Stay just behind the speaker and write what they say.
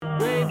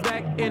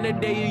back in the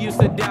day, you used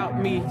to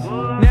doubt me.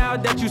 Now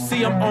that you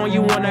see I'm on,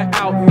 you wanna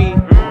out me.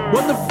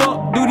 What the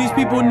fuck do these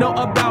people know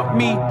about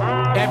me?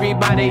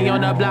 Everybody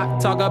on the block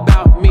talk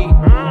about me.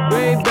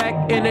 Way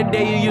back in the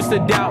day, you used to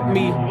doubt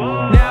me.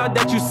 Now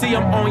that you see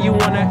I'm on, you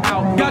wanna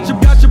out me.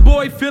 Got your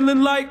boy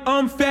feeling like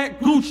I'm Fat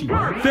Gucci.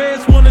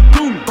 Feds wanna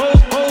do me,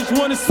 hoes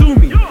wanna sue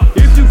me.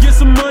 If you get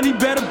some money,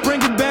 better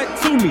bring it back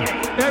to me.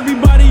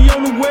 Everybody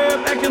on the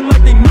web acting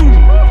like they knew me.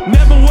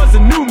 Never was a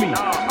new me.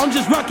 I'm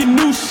just rocking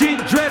new shit,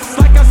 dressed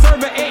like I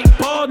serve an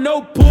 8-ball,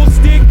 no pool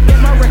stick. Get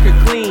my record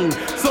clean,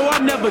 so I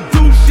never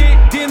do shit.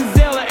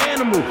 Denzel an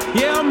animal,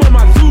 yeah, I'm on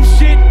my zoo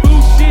shit.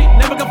 Food shit,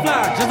 never can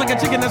fly, just like a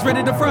chicken that's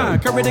ready to fry.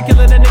 Curry to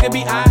killing a nigga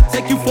be I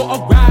take you for a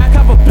ride.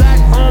 Cover black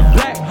on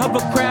black,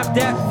 hovercraft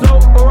that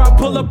float, or I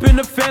pull up in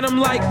the phantom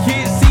like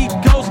kids see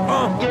ghosts.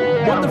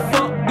 What the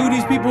fuck do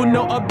these people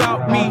know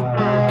about me?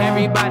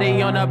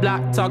 Everybody on the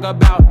block talk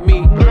about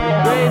me.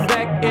 Way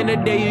back in the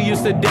day, you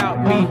used to doubt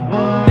me.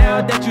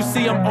 Now that you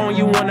see I'm on,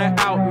 you wanna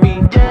out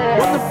me.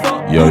 What the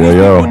fuck do these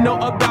people know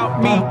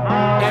about me?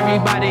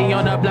 Everybody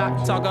on the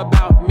block talk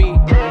about me.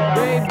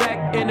 Way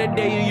back in the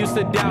day, you used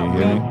to doubt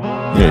me.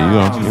 Yeah,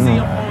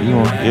 you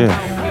want,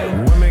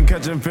 yeah. Women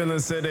catching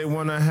feelings, say they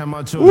wanna have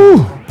my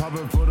children.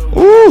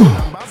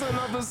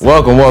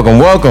 Welcome.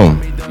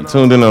 You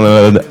tuned in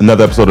on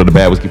another episode of the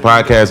Bad Whiskey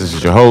Podcast. This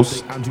is your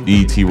host,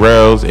 E.T.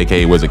 Rails,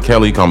 aka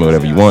WzrdKelly. Call me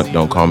whatever you want.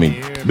 Don't call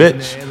me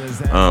bitch.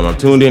 I'm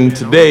tuned in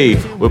today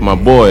with my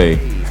boy,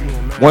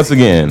 once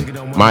again,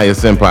 Miya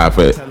Senpai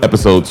for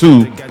episode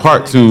 2,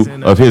 part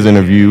 2 of his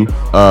interview.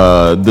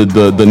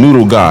 The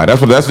Noodle God.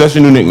 That's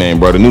your new nickname,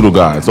 bro. The Noodle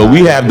God. So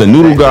we have the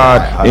Noodle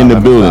God in the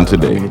building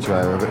today. It's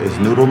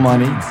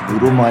NoodleMoney.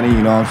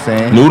 You know what I'm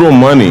saying?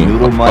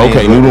 NoodleMoney.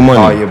 Okay, NoodleMoney.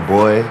 Call your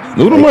boy.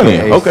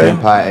 NoodleMoney. Okay.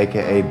 Senpai,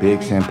 aka Big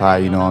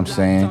Senpai. You know what I'm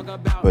saying?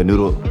 But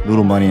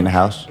NoodleMoney in the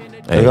house.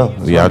 Hey,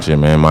 we out here,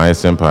 man. Miya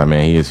Senpai,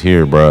 man. He is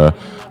here, bro.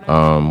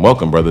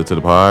 Welcome, brother, to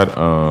the pod.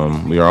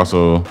 We are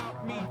also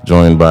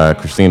joined by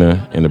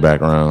Christina in the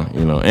background,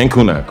 you know, and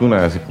Kuna. Kuna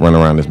is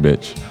running around this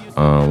bitch.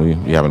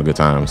 We having a good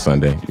time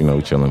Sunday, you know,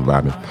 we chilling,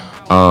 vibing.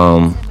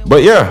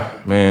 But yeah,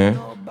 man,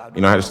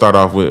 you know, I had to start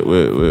off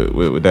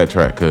with that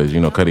track because, you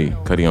know,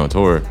 Cuddy on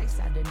tour.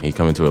 He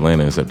coming to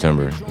Atlanta in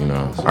September. You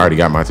know, I already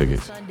got my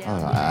tickets.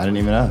 Oh, I didn't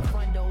even know.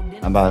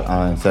 I'm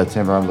about in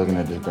September. I'm looking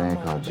at this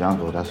band called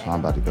Jungle. That's what I'm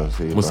about to go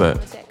see. What's that?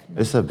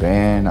 It's a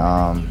band.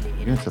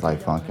 You into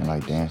like funk and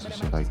like dance and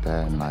shit like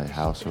that, and like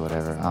house or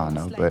whatever. I don't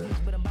know, but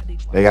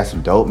they got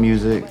some dope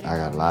music. I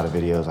got a lot of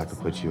videos I could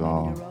put you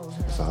on.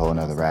 It's a whole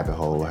nother rabbit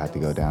hole. We'll have to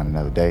go down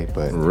another day.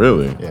 But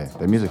really, yeah,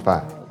 the music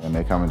fire, and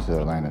they coming to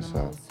Atlanta.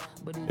 So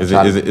is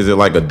it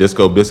like a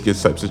Disco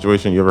Biscuits type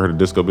situation? You ever heard of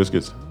Disco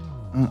Biscuits?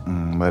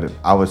 But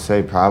I would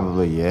say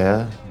probably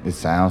yeah. It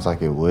sounds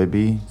like it would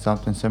be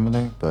something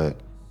similar, but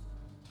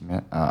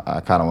man, I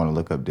kind of want to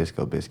look up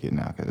Disco Biscuit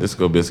now.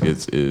 Disco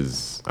Biscuits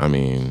is, I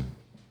mean,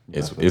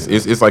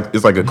 it's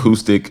like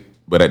acoustic,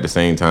 but at the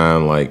same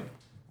time, like,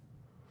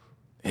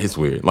 it's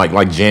weird,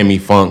 like jammy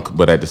funk,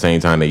 but at the same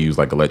time they use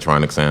like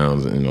electronic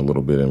sounds and a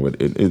little bit, and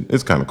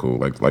it's kind of cool.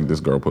 Like this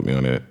girl put me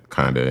on it,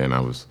 kinda, and I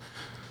was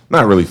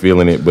not really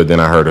feeling it, but then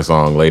I heard a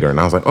song later, and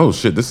I was like, oh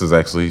shit, this is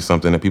actually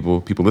something that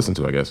people listen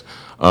to, I guess.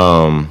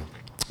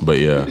 But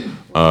yeah,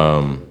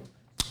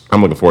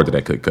 I'm looking forward to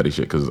that Cuddy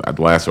shit because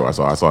the last show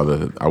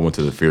I went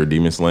to the Fear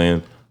Demon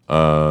Slaying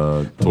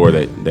tour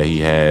that he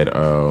had.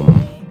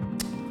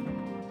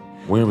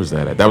 Where was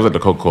that at? That was at the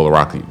Coca-Cola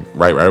Rocky,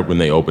 right when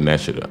they opened that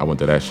shit. I went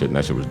to that shit, and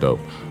that shit was dope.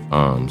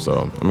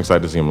 So I'm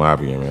excited to see him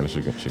live again, man. This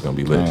shit gonna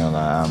be lit.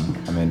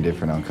 I'm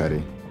indifferent on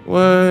Cuddy. What?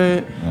 You know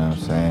what I'm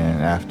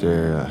saying?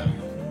 After,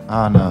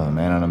 I don't know,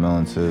 Man on the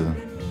Moon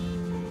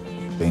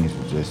 2, things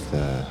were just,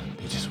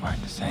 they just weren't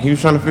the same. He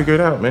was trying to figure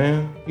it out,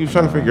 man. He was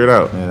trying to figure it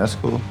out. Yeah, that's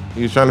cool.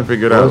 He was trying to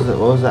figure it out. What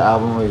was the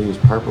album where he was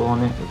purple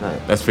on it?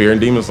 That's Fear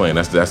and Demon Slaying.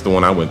 That's the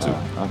one I went to.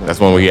 Okay. That's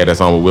the one where he had that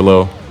song with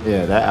Willow.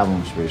 Yeah, that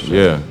album was pretty sure.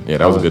 Yeah,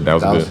 that was a good. That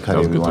was a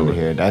good tour.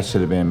 tour. That should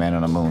have been Man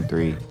on the Moon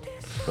 3,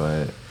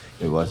 but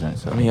it wasn't.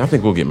 So I mean, I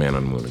think we'll get Man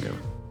on the Moon again.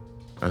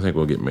 I think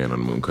we'll get Man on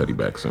the Moon Cuddy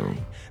back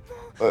soon.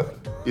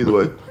 Either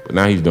way. But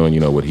now he's doing, you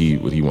know, what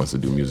he wants to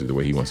do, music the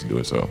way he wants to do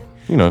it. So,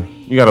 you know,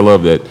 you gotta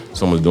love that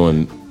someone's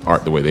doing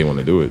art the way they want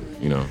to do it,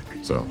 you know.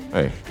 So,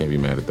 hey, can't be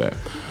mad at that.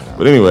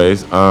 But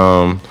anyways,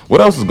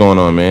 what else is going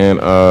on, man?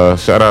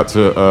 Shout out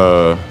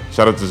to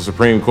the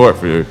Supreme Court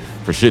for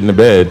shitting the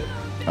bed.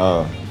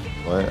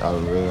 What? I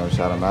was really gonna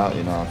shout them out,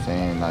 you know what I'm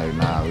saying? Like,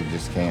 nah, we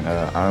just can't,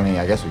 I mean,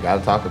 I guess we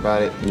gotta talk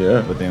about it.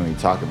 Yeah. But then when we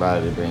talk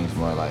about it, it brings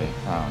more like,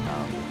 I don't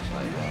know. It's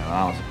like, man,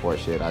 I don't support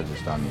shit, I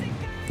just don't even.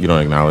 You don't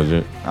acknowledge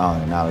it? I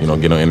don't acknowledge it. You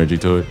don't get no energy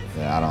to it?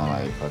 Yeah, I don't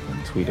like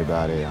fucking tweet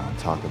about it, I don't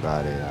talk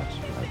about it, I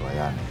just be like, well,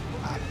 y'all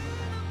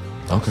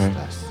niggas. Okay.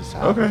 That's just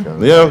how Okay. I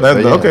feel. Yeah,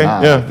 that's okay.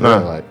 Nah.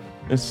 Like,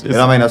 It's it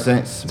don't make no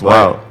sense. It's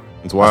wild.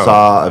 It's wild. I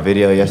saw a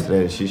video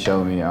yesterday that she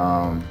showed me.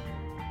 Yeah,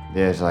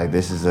 it's like,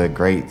 this is a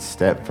great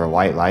step for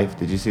white life.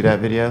 Did you see that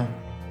video?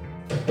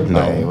 No.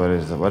 Like,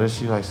 what is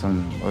she like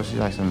some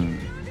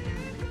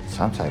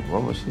type,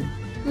 what was she?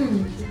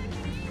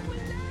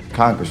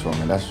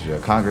 Congresswoman. That's what you're.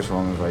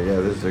 Congresswoman was like, yeah,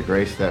 this is a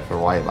great step for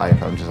white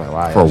life. I'm just like,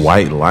 wow. For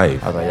white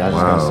life. I was like, y'all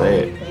just gonna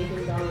say it.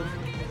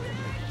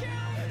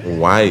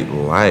 White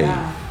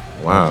life.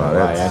 Wow.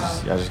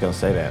 Y'all just gonna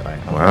say that. Like,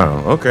 okay.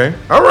 Wow. Okay.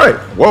 All right.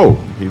 Whoa.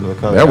 People of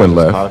color. That one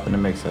left. Caught up in the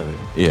mix of it.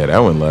 Yeah, that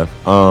one left.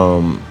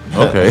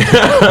 Okay.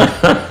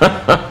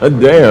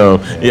 Damn.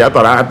 Yeah, I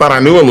thought I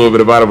knew a little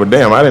bit about it, but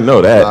damn, I didn't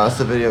know that. That's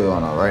the video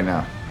going on right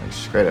now. Like,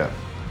 straight up.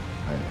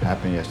 Like, it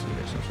happened yesterday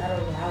or some shit.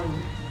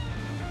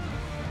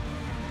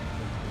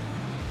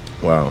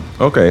 Wow.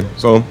 Okay.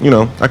 So,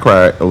 I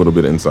cry a little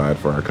bit inside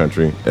for our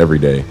country every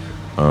day.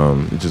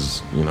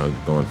 Just,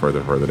 going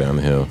further down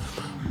the hill.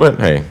 But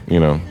hey,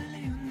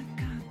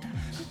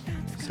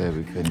 Said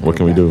we couldn't. what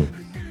can we do?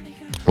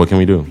 What can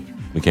we do?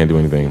 We can't do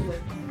anything.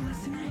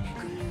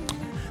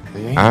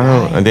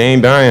 They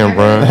ain't dying,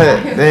 bro.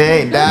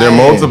 They ain't dying.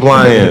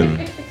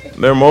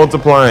 They're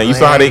multiplying. You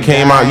saw how they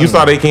came out. You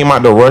saw they came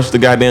out to rush the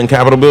goddamn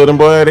Capitol building,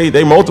 boy.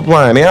 They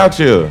multiplying. They out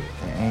here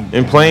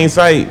in plain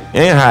sight.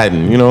 Ain't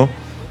hiding,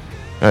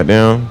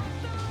 Goddamn.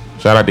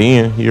 Shout out to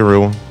Ian. He a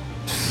real one.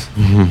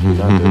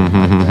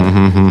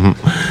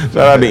 Shout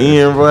out to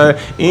Ian, boy.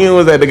 Ian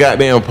was at the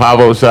goddamn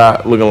pop-up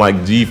shop looking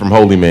like G from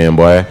Holy Man,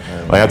 boy.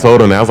 Like I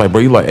told him, I was like,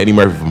 bro, you like Eddie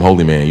Murphy from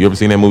Holy Man. You ever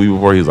seen that movie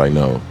before? He was like,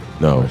 no.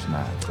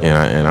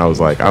 And I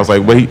was like,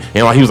 but he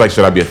was like,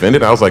 should I be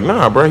offended? I was like,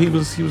 nah, bro. He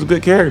was a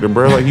good character,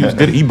 bro. Like he was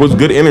good. He was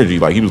good energy.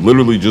 Like he was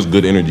literally just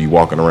good energy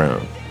walking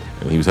around,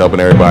 and he was helping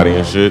everybody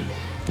and shit.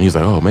 And he's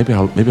like, oh, maybe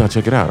I'll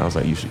check it out. I was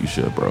like, you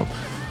should, bro.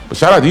 But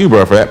shout out to you,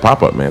 bro, for that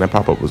pop-up, man. That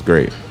pop-up was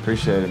great.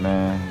 Appreciate it,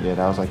 man. Yeah,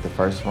 that was like the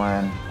first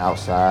one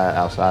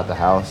outside the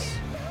house.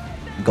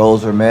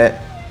 Goals were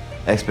met.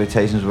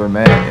 Expectations were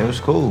met. It was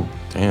cool.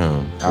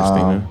 Damn,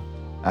 Christina.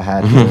 I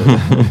had to.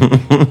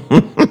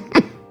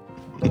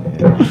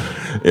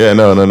 Yeah,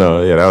 no.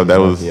 Yeah, that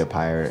was. Be a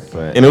pirate,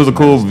 but and it was a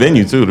cool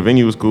venue too. The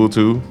venue was cool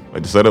too.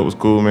 Like the setup was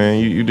cool, man.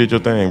 You did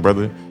your thing,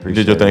 brother. You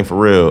did your thing for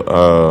real.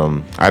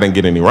 I didn't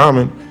get any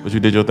ramen, but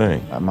you did your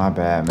thing. My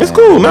bad, man. It's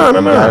cool. No.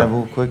 You gotta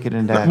move quicker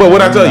than that. But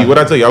what I tell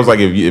you, I was like,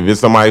 if it's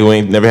somebody who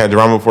ain't never had the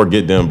ramen before,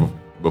 get them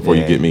before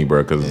you get me,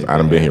 bro, because I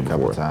done been here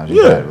before. Times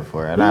you had it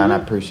before, and I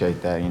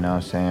appreciate that. You know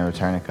what I'm saying?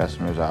 Returning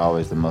customers are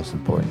always the most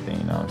important thing.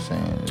 You know what I'm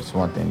saying? It's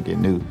one thing to get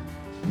new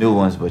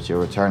ones, but your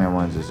returning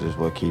ones is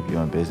what keep you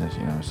in business.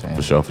 You know what I'm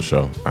saying? For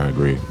sure. I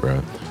agree,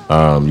 bro.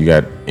 You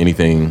got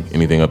anything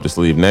up the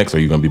sleeve next? Or are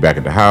you gonna be back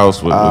at the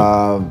house?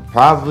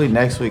 Probably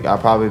next week. I'll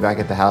probably be back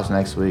at the house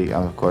next week.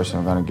 Of course,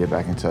 I'm gonna get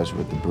back in touch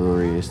with the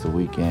brewery. It's the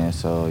weekend,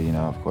 so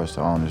of course,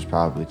 the owner's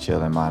probably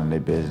chilling, minding their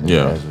business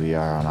as we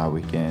are on our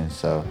weekend.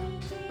 So,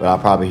 but I'll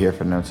probably hear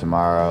from them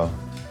tomorrow,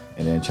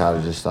 and then try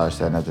to just start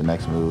setting up the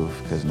next move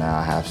because now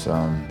I have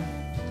some.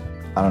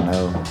 I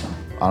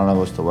don't know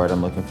what's the word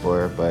I'm looking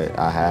for, but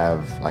I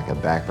have like a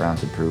background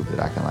to prove that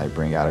I can like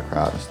bring out a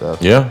crowd and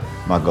stuff. Yeah.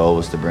 My goal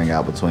was to bring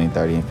out between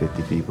 30 and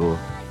 50 people,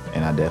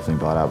 and I definitely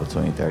brought out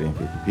between 30 and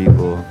 50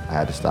 people. I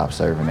had to stop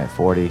serving at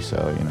 40, so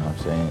you know what I'm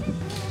saying.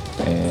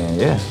 And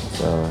yeah,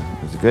 so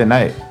it was a good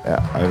night.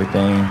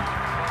 Everything.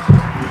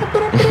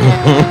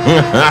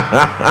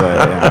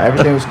 But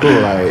everything was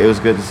cool. Like it was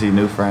good to see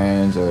new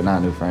friends, or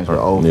not new friends, but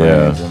old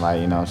friends, and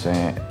like you know what I'm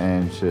saying,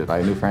 and shit,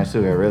 like new friends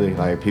too. Really,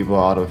 like people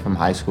all the way from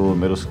high school,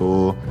 middle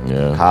school,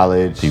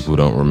 college. People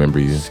don't remember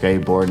you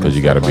skateboarding because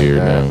you got a beard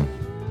now.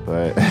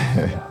 But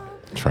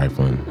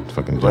trifling,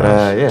 fucking. But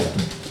yeah,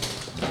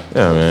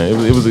 man,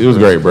 it was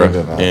great, bro.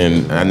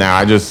 And now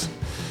I just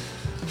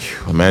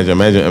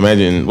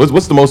imagine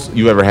what's the most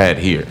you ever had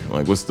here?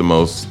 Like what's the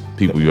most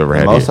people you ever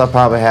had here? The most I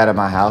probably had at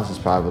my house is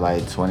probably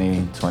like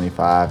 20,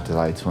 25 to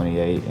like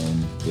 28,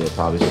 and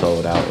probably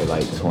sold out at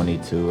like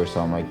 22 or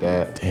something like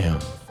that. Damn.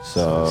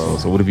 So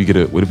what if you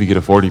get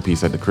a 40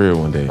 piece at the crib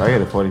one day? If I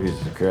get a 40 piece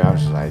at the crib, I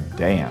was just like,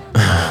 damn.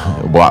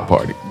 Block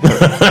party.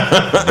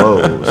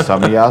 Whoa,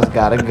 some of y'all's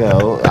gotta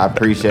go. I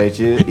appreciate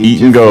you.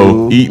 Eat and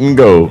go.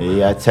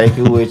 Yeah, take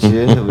it with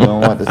you. We don't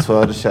want the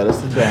 12 to shut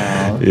us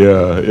down.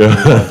 Yeah.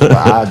 But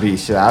I'd be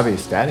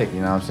ecstatic.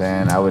 You know what I'm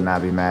saying? I would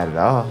not be mad at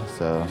all.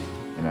 So.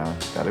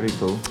 Gotta be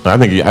cool. I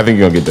think you're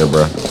gonna get there,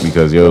 bro.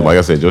 Because like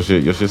I said, your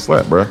shit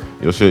slap, bro.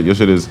 Your shit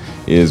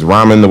is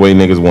rhyming the way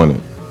niggas want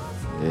it.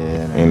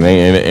 Yeah,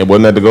 man. And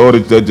wasn't that the goal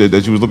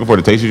that you was looking for?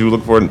 The taste you was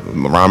looking for,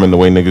 rhyming the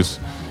way niggas,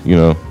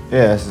 Yeah,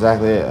 that's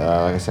exactly it.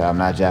 Like I said, I'm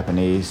not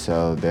Japanese,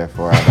 so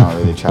therefore I don't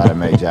really try to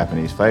make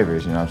Japanese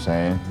flavors. You know what I'm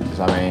saying?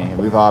 Because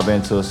we've all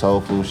been to a soul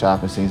food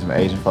shop and seen some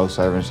Asian folks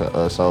serving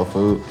soul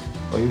food.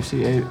 Or you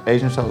see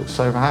Asian folks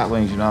serving hot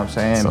wings. You know what I'm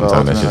saying?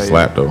 Sometimes that shit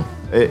slap though.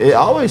 It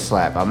always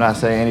slap. I'm not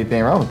saying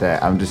anything wrong with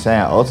that. I'm just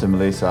saying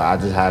ultimately, so I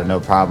just had no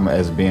problem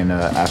as being an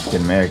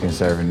African American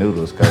serving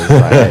noodles because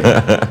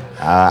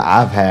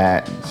I've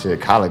had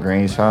collard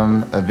greens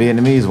from a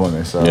Vietnamese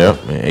woman. So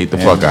and ate the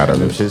fuck out of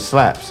it. Shit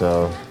slap.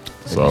 So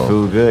if your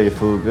food good, your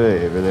food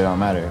good. It really don't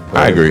matter.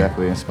 But I agree. It's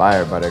definitely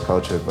inspired by their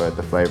culture, but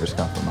the flavors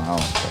come from my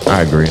own. So.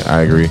 I agree.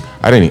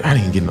 I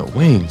didn't get no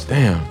wings.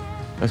 Damn.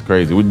 That's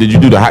crazy. Did you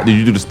do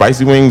the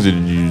spicy wings or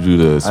did you do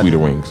the sweeter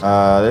wings?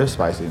 They're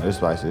spicy.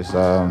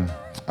 So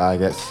I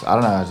guess I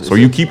don't know. So are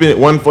you keeping it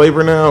one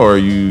flavor now, or are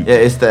you? Yeah,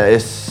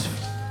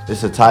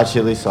 it's a Thai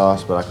chili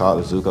sauce, but I call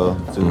it the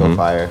Zuko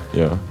fire.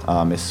 Yeah.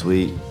 It's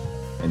sweet,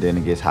 and then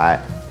it gets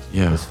hot.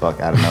 Yeah. As fuck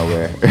out of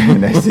nowhere.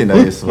 Next thing you know,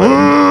 you're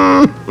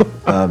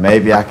sweating.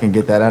 Maybe I can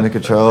get that under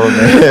control.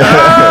 Maybe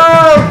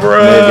I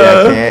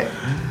can't.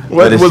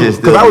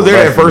 Because I was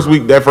there that first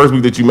week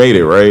that you made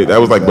it, right?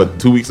 That was like, what,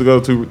 2 weeks ago?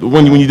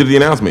 When you did the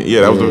announcement.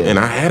 Yeah, that was and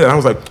I had it. I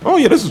was like, oh,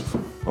 yeah, this is,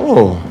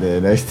 The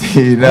next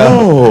thing you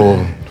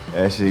know.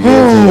 That shit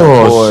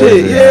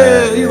shit,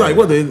 yeah. You're like,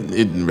 what?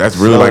 That's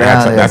really like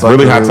that's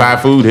really how Thai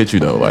food hit you,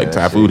 though. Like,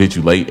 Thai food hit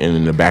you late and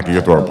in the back of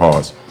your throat.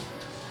 Pause.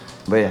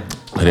 But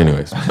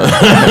anyways. I'll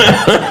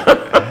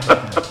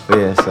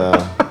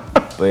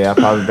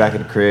probably be back at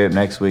the crib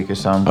next week or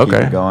something.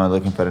 Okay. Keep going,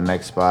 looking for the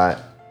next spot.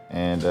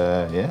 And,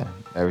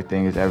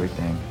 everything is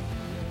everything.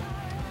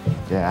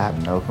 Yeah, I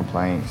have no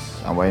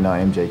complaints. I'm waiting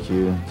on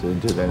MJQ to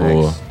do the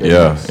next.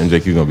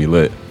 MJQ gonna be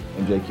lit.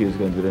 MJQ is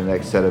gonna do the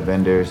next set of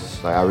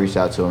vendors. Like, I reached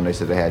out to them. They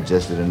said they had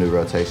just did a new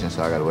rotation,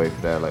 so I gotta wait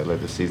for that. Like,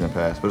 let the season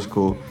pass. But it's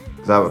cool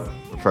because I would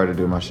prefer to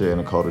do my shit in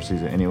a colder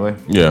season anyway.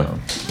 Yeah,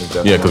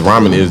 because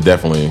ramen is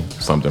definitely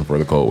something for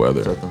the cold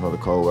weather. Something for the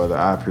cold weather.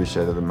 I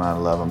appreciate the amount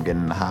of love I'm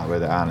getting in the hot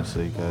weather,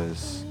 honestly,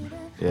 because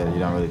you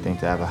don't really think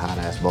to have a hot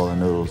ass bowl of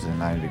noodles in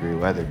 90-degree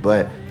weather.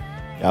 But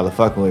y'all are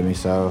fucking with me,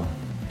 so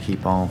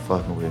keep on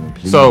fucking with me,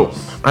 please. So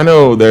I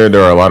know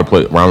there are a lot of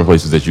ramen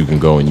places that you can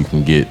go and you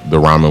can get the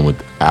ramen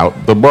without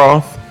the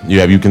broth.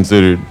 Have you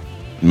considered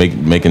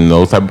making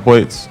those type of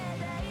plates?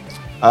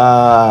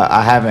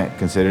 I haven't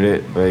considered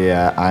it, but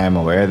yeah, I am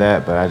aware of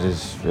that. But I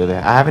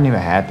haven't even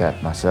had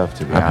that myself,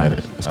 to be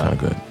honest. Had it. It's kind of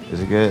good.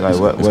 Is it good? Like,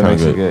 what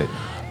makes it good?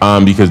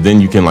 Because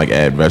then you can like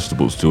add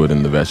vegetables to it,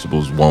 and the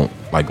vegetables won't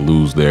like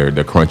lose their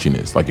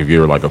crunchiness. Like if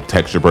you're like a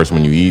texture person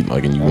when you eat,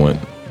 like, and you want.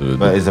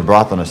 But is the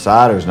broth on the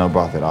side, or is no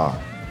broth at all?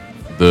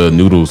 The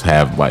noodles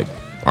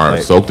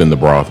are soaked in the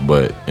broth,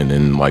 and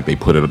then like they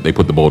put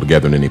the bowl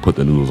together, and then they put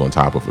the noodles on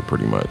top of it,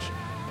 pretty much.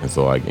 And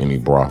so like any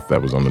broth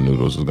that was on the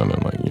noodles is gonna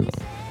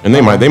and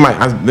they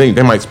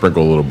might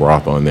sprinkle a little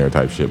broth on there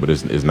type shit, but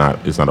it's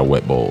not a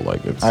wet bowl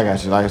like it's. I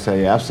got you. Like I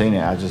said, yeah, I've seen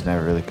it. I just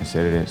never really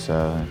considered it.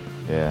 So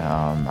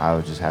yeah, I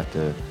would just have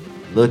to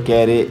look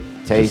at it,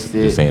 taste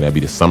it. Just saying that'd be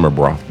the summer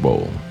broth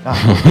bowl.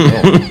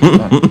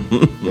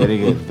 Very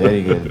good,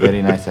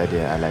 very nice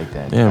idea. I like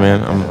that. Yeah,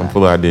 man, I'm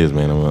full of ideas,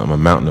 man. I'm a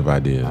mountain of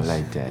ideas. I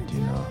like that,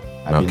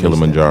 Mount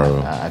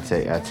Kilimanjaro. I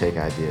take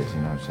ideas,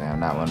 you know what I'm saying? I'm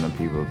not one of them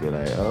people who be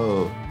like,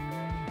 oh,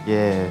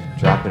 yeah,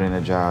 drop it in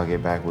a jar, I'll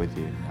get back with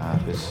you. Nah,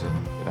 it's a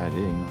good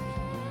idea,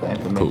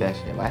 Implement that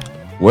shit.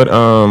 What,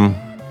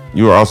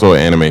 you are also an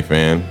anime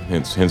fan,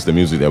 hence the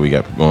music that we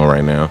got going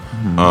right now.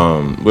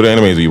 Mm-hmm. What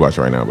animes are you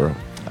watching right now, bro?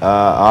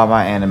 All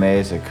my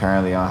animes are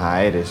currently on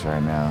hiatus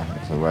right now.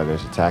 So whether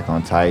it's Attack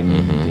on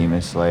Titan,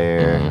 Demon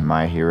Slayer,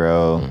 My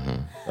Hero,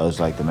 those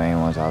are like the main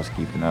ones I was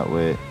keeping up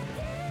with.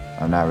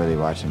 I'm not really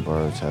watching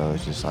Boruto.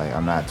 It's just like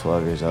I'm not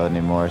 12 years old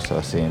anymore,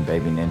 so seeing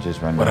baby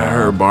ninjas running around. But I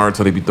heard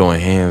Boruto, they be throwing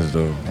hands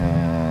though.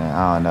 And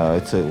I don't know.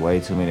 It took way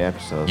too many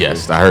episodes.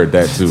 Yes, I heard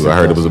that too. I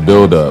heard it was a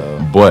build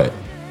up, but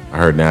I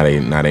heard now they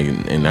and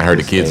I heard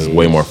the kids is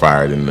way more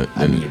fire than the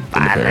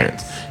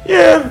parents.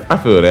 Yeah, I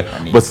feel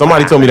that. But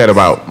somebody told me that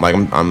about like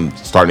I'm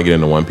starting to get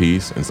into One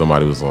Piece, and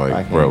somebody was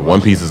like, "Bro, One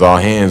Piece is all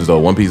hands though.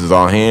 One Piece is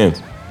all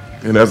hands."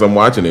 And as I'm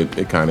watching it,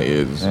 it kind of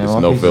is. Man, it's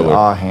One no Piece filler. Is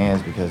all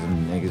hands because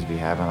them niggas be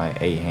having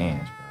like 8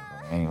 hands, bro.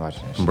 Like, I ain't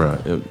watching that shit.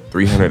 Bro,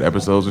 300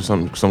 episodes or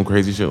some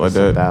crazy shit like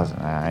that. 1,000.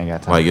 I ain't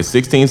got time. Like it's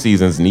 16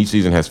 seasons, and each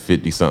season has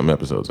 50-something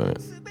episodes in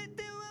it.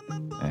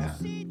 Yeah,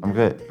 I'm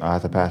good. I'll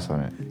have to pass on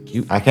it.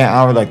 I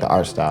don't really like the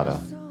art style though.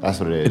 That's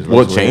what it is.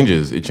 It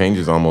changes. It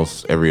changes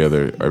almost every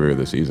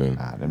other season.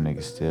 Nah, them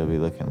niggas still be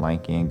looking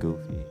lanky and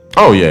goofy.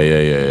 Oh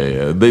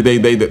yeah.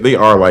 They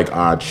are like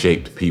odd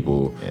shaped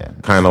people. Yeah.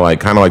 Kind of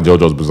like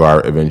JoJo's Bizarre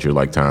Adventure,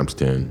 like times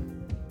 10.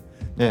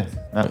 Yeah,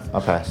 no,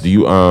 I'll pass. Do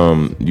you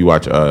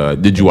watch?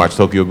 Did you watch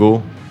Tokyo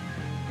Ghoul?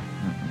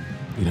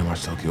 You didn't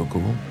watch Tokyo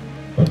Ghoul?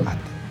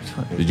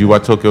 Did you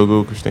watch Tokyo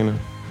Ghoul, Christina?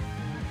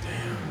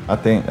 I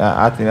think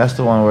that's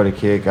the one where the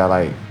kid got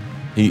like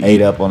he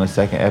ate up on the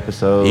second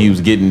episode. He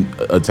was getting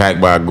attacked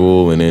by a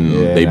ghoul, and then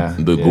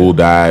the ghoul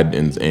died,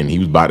 and he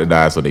was about to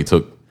die, so they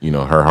took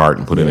her heart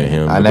and put it in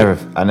him. I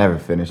never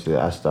finished it.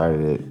 I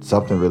started it.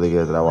 Something really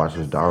good that I watched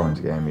was Darwin's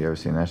Game. You ever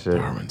seen that shit?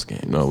 Darwin's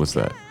Game. No, what's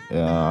that?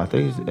 Yeah, I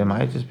think it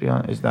might just be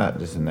on. It's not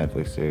just a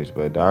Netflix series,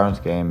 but Darwin's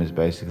Game is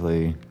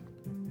basically,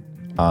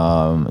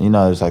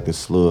 there's like this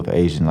slew of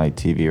Asian like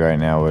TV right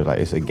now where like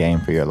it's a game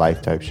for your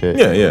life type shit.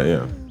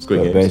 Yeah.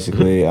 Squid Games.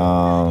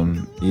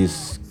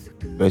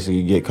 Basically,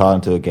 you get caught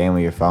into a game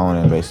with your phone,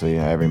 and basically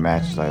every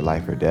match is like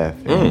life or death.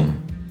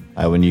 And,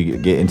 when you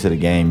get into the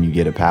game, you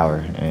get a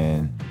power,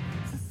 and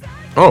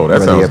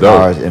that sounds dope. Your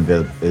power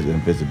is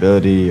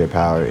invisibility. Your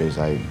power is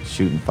like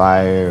shooting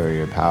fire, or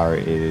your power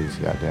is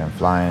goddamn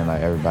flying.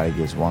 Like everybody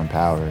gets one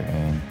power,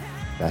 and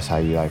that's how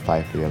you like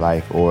fight for your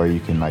life. Or you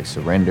can like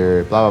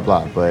surrender, blah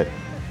blah blah. But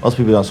most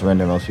people don't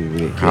surrender. Most people get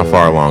killed. How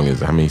far along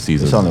is it? How many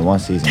seasons? It's only one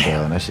season,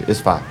 bro, and that shit it's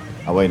fine.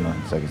 I I'm waiting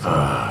on the second season.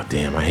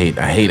 Damn, I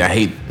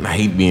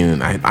hate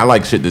being. I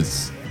like shit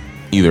that's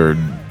either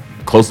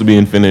close to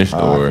being finished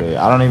or. Okay.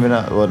 I don't even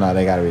know. Well, no,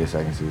 they gotta be a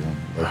second season.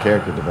 The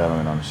character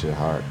development on the shit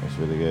hard. It's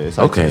really good. It's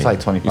like, It's like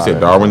 25. You said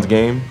Darwin's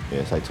Game? Yeah,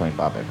 it's like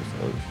 25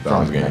 episodes.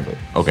 Darwin's Game.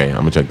 Okay, I'm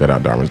gonna check that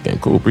out. Darwin's Game.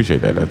 Cool.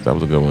 Appreciate that. That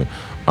was a good one.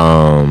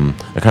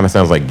 It kind of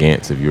sounds like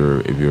Gantz. If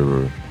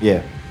you're.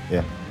 Yeah.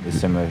 It's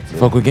similar. To,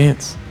 fuck with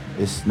Gantz.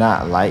 It's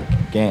not like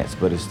Gantz,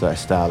 but it's that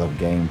style of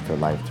game for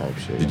life type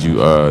shit. Did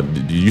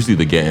you see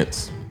the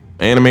Gantz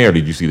anime or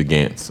did you see the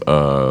Gantz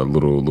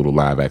little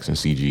live action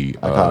CG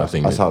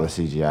thing? I saw the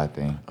CGI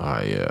thing.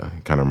 Yeah,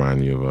 kind of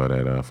remind you of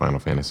that Final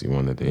Fantasy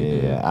one that they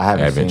did. Yeah, I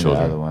haven't seen the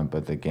other one,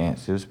 but the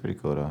Gantz, it was pretty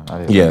cool though.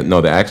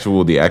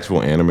 The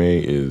actual anime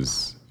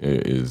is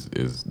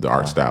the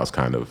art style is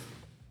kind of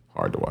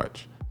hard to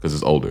watch because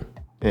it's older.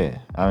 Yeah,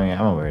 I mean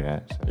I'm aware of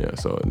that. So. Yeah,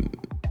 so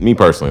me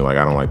personally, like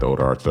I don't like the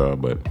older art style,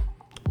 but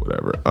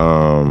whatever.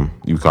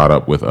 You caught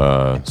up with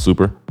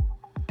Super,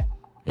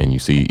 and you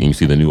see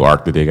the new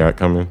arc that they got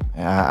coming.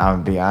 Yeah,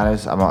 I'm gonna be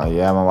honest. I'm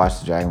gonna watch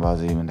the Dragon Ball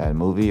Z, even that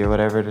movie or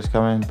whatever that's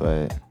coming,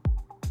 but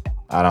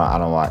I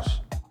don't watch.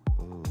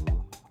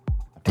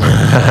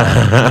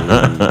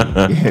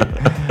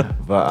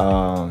 But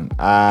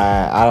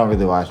I don't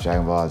really watch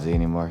Dragon Ball Z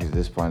anymore because at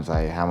this point it's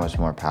like how much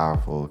more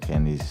powerful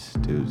can these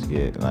dudes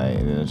get? Like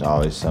there's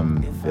always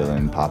some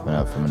villain popping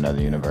up from another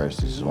universe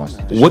that just wants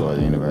to destroy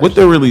the universe. What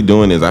they're really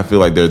doing is I feel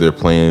like they're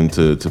playing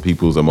to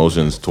people's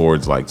emotions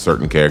towards like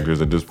certain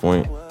characters at this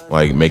point.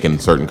 Like making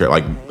certain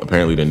like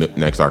apparently the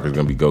next arc is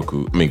gonna be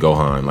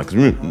Gohan. Like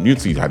you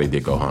see how they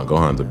did Gohan.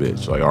 Gohan's a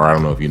bitch. Like or I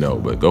don't know if you know,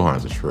 but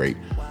Gohan's a straight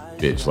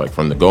bitch. Like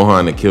from the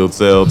Gohan that killed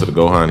Cell to the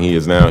Gohan he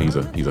is now, he's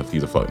a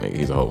fuck nigga.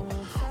 He's a hoe.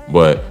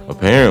 But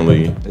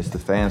apparently it's the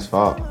fans'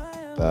 fault.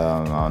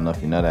 I don't know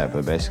if you know that,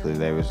 but basically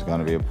there was going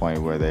to be a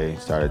point where they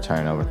started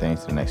turning over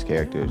things to the next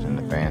characters, and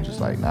the fans was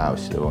like, "Nah, we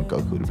still want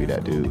Goku to be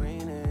that dude."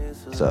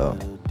 So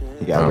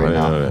he got written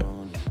off.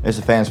 It's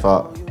the fans'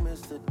 fault.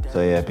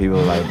 So yeah, people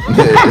were like,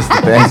 "It's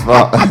the fans'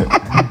 fault."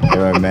 They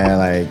were man,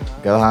 like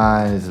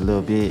Gohan is a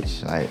little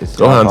bitch. Like it's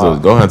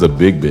Gohan's a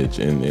big bitch,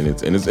 and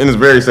it's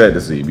very sad to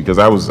see because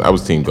I was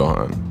Team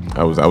Gohan.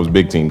 I was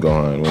big Team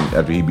Gohan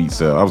after he beat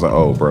Cell. I was like,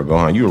 oh, bro,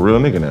 Gohan, you a real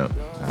nigga now.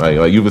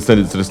 Like you've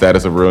ascended to the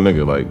status of a real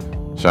nigga. Like,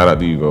 shout out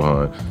to you,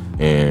 Gohan.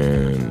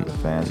 And the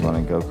fans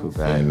wanting Goku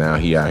back. And now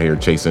he out here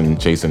chasing a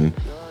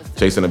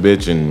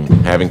bitch and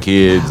having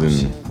kids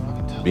and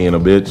being a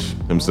bitch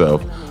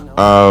himself.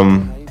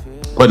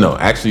 But no,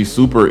 actually,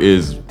 Super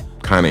is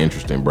kind of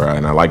interesting, bro.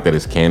 And I like that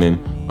it's canon.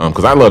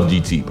 Because I love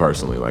GT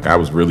personally. Like I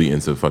was really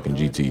into fucking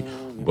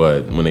GT.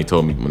 But when they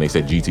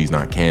said GT's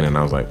not canon,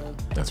 I was like,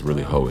 that's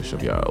really hoish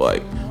of y'all.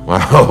 Like,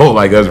 wow,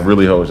 like that's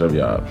really hoish of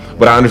y'all.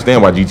 But I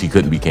understand why GT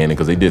couldn't be canon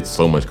because they did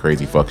so much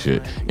crazy fuck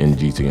shit in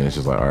GT, and it's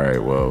just like, all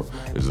right, well,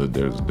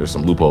 there's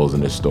some loopholes in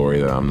this story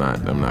that I'm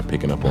not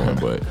picking up on,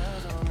 but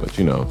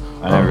you know,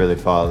 I never really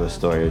followed the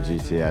story of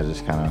GT. I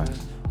just kind of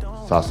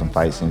saw some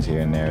fight scenes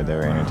here and there. They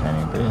were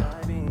entertaining, but yeah,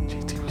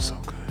 GT was so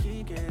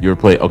good. You ever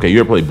play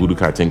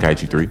Budokai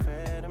Tenkaichi 3?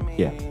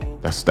 Yeah,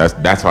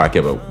 that's how I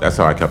kept up. That's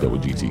how I kept up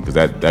with GT because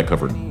that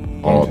covered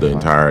all the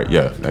entire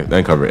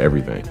that covered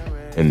everything,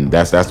 and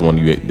that's the one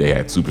they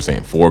had Super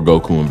Saiyan 4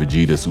 Goku and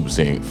Vegeta, Super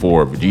Saiyan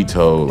 4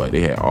 Vegito, like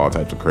they had all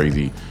types of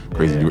crazy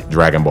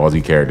Dragon Ball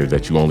Z characters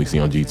that you only see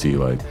on GT.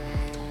 Like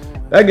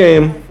that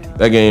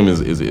game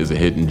is a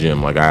hidden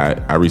gem. Like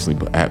I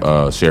recently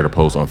shared a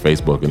post on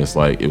Facebook, and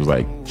it was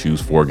like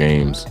choose 4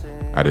 games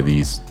out of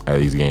these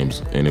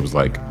games, and it was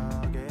like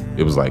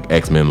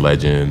X-Men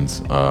Legends,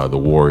 The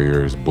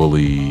Warriors,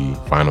 Bully,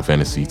 Final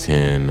Fantasy X.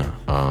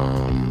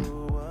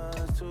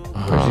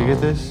 Where'd you get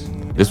this?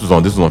 This was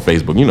on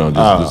Facebook. You know,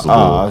 just a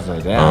little. I was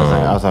like, damn.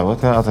 I was like, what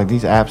the hell? I was like,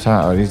 these apps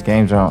or these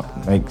games don't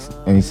make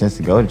any sense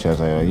to go to each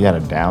other. I was like, you had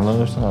to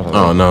download or something?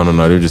 Oh no!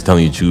 They're just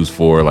telling you choose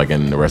 4, like,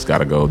 and the rest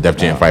gotta go. Def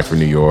Jam Fight for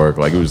New York.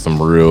 Like it was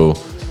some real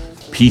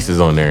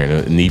pieces on there,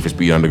 and Need for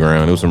Speed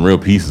Underground. It was some real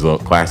pieces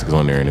of classics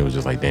on there, and it was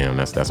just like, damn,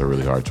 that's a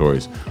really hard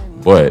choice.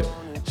 But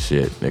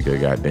shit, nigga,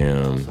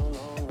 goddamn,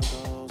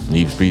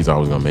 Need for Speed's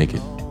always gonna make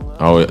it.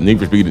 Oh, Need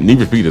for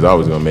Speed is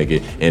always gonna make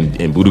it, and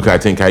Budokai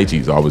Tenkaichi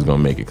is always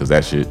gonna make it because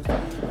that shit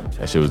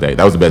was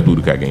that was the best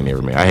Budokai game they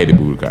ever made. I hated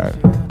Budokai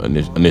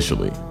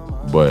initially,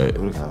 but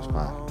Budokai was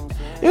fine.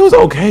 It was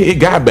okay. It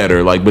got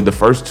better, like, but the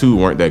first 2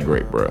 weren't that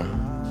great, bro.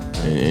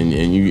 And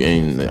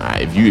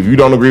if you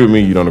don't agree with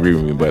me, you don't agree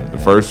with me. But the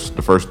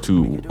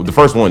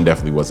first one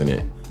definitely wasn't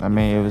it. I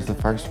mean, it was the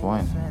first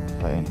one,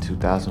 like in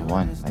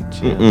 2001. Like,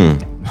 chill.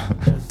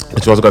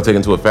 But you also got to take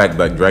into effect,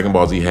 like Dragon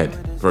Ball Z had,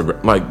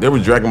 like there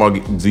was Dragon Ball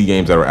Z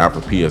games that were out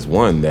for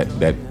PS1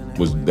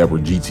 that were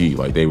GT,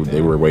 like they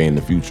were way in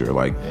the future,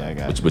 like.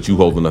 Yeah, but you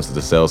holding us to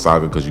the Cell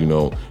Saga because you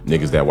know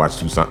niggas that watch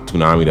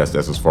Toonami, that's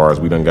as far as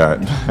we done got.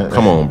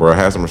 Come on, bro,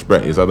 have some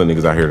respect. There's other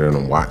niggas out here that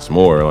don't watch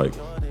more, like.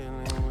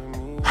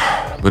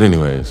 But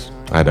anyways,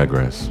 I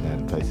digress. Yeah,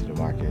 the place of the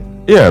market.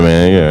 Yeah,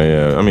 man.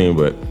 Yeah. I mean,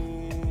 but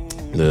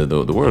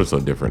the world is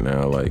so different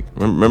now. Like,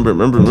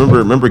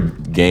 remember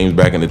games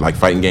back in the, like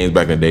fighting games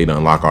back in the day to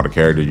unlock all the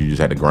characters. You just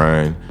had to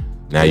grind.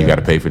 Now you got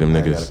to pay for them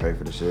niggas. You got to pay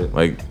for the shit.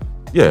 Like,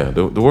 yeah,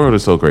 the world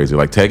is so crazy.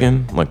 Like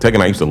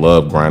Tekken, I used to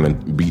love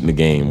grinding, beating the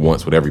game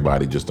once with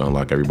everybody just to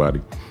unlock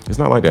everybody. It's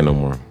not like that no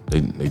more.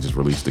 They just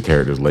release the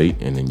characters late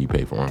and then you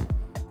pay for them.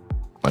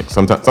 Like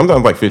sometimes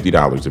like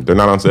 $50. If they're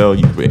not on sale,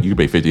 you can pay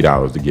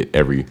 $50 to get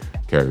every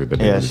character that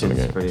they release in the game.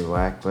 Yeah, shit's pretty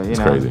whack. But you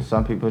know, crazy.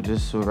 Some people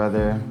just would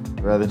rather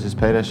just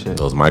pay that shit.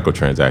 Those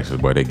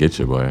microtransactions, boy, they get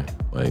you, boy.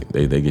 Like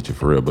they get you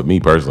for real. But me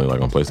personally,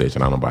 like on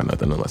PlayStation, I don't buy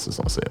nothing unless it's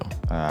on sale.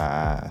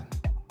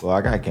 Well,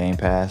 I got Game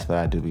Pass, but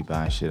I do be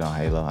buying shit on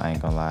Halo. I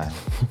ain't gonna lie.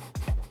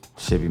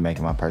 Shit be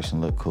making my person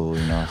look cool,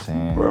 you know what I'm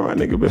saying? Bro, my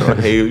nigga been on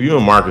Halo. You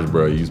and Marcus,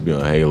 bro, you used to be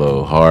on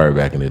Halo hard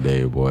back in the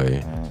day,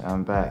 boy. And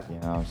I'm back, you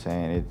know what I'm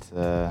saying?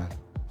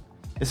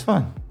 It's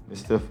fun.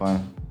 It's still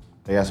fun.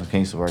 They got some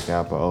kinks to work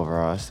out, but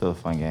overall, it's still a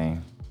fun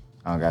game.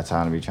 I don't got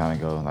time to be trying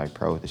to go like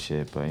pro with the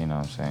shit, but you know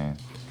what I'm saying?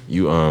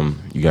 You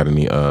got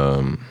any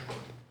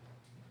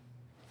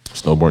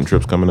snowboarding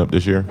trips coming up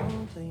this year?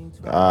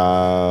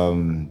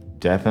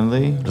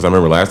 Definitely. Because I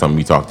remember last time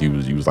we talked, you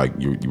was like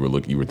you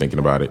were thinking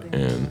about it,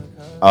 and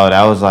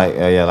that was like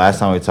last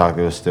time we talked,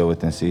 it was still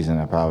within season.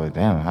 How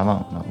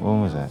long?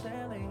 When was that?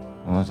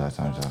 When was that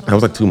time? That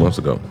was like 2 months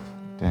ago.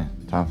 Damn,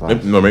 time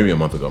flies. Maybe a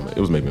month ago. It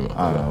was maybe a month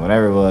ago. I don't know.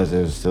 Whenever it was,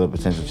 there was still a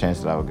potential chance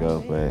that I would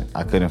go, but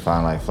I couldn't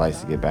find like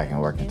flights to get back in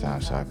work in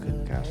time, so I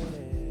couldn't go.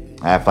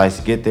 I had flights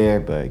to get there,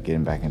 but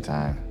getting back in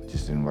time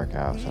just didn't work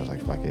out. So I was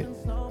like, fuck it.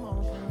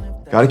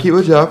 Gotta keep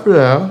a job for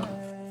now.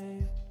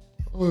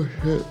 Oh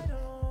shit.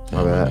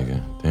 My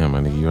bad. Damn,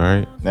 my nigga, you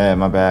alright? Yeah,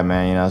 my bad,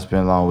 man. You know, it's been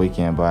a long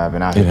weekend, boy. I've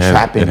been out here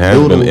trapping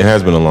noodles. It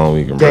has been a long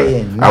weekend, bro.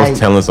 Day and night, I was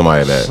telling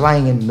somebody that.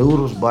 Slanging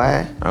noodles,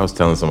 boy. I was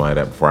telling somebody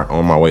that before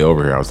on my way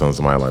over here. I was telling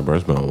somebody like, bro,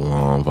 it's been a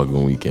long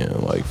fucking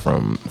weekend. Like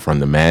from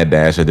the mad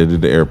dash I did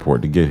at the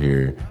airport to get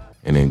here,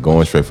 and then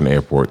going straight from the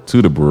airport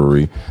to the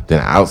brewery, then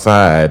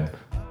outside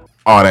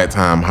all that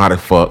time, hot as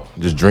fuck,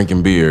 just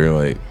drinking beer,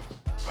 like.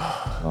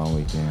 Long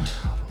weekend.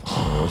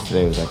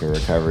 Yesterday was like a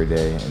recovery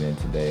day, and then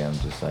today I'm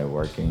just like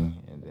working.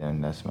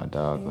 And that's my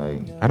dog.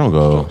 Like I don't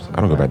go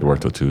back to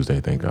work till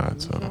Tuesday, thank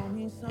God. So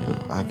you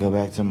know. I go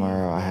back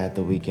tomorrow. I had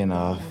the weekend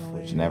off,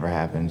 which never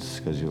happens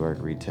because you work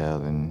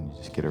retail and you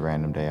just get a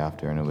random day off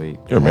during the week.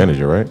 You're a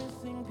manager, right?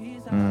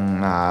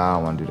 Nah, I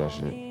don't want to do that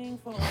shit.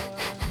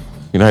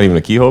 You're not even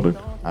a key holder?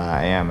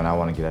 I am, and I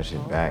want to get that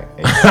shit back.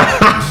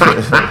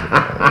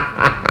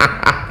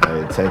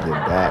 Hey, take it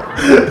back.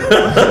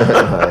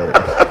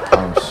 Like,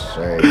 I'm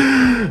straight.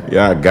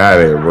 Yeah, I got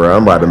it, bro.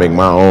 I'm about to make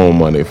my own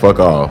money. Fuck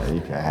off.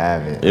 You can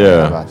have it.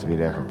 Yeah. I'm about to be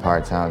there for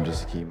part-time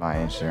just to keep my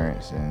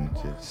insurance and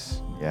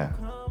just, yeah.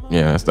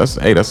 Yeah, that's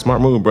a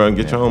smart move, bro.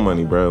 Get your own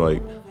money, bro.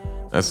 Like,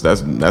 that's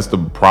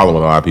the problem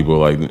with a lot of people.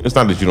 Like, it's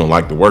not that you don't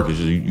like to work; it's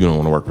just you don't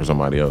want to work for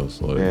somebody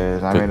else. Like, yeah,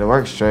 I mean, the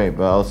work's straight,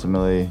 but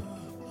ultimately,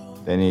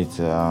 they need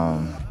to,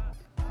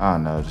 I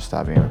don't know, just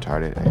stop being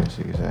retarded. I guess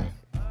you could say.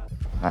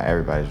 Not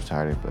everybody's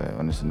retarded, but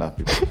when there's enough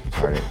people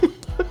retarded.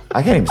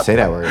 I can't even say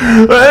that word.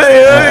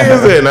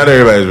 Not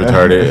everybody's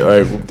retarded.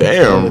 Like,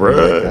 damn,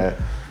 bro.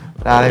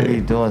 Nah, they be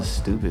doing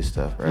stupid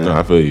stuff, bro. No,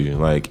 I feel you.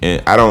 Like,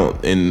 and I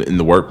don't in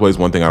the workplace.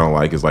 One thing I don't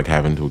like is like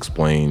having to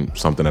explain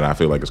something that I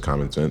feel like is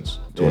common sense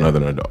to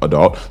another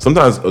adult.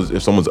 Sometimes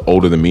if someone's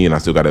older than me and I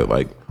still got to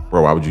like,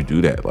 bro, why would you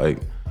do that? Like,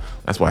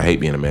 that's why I hate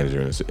being a manager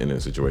in a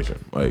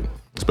situation. Like,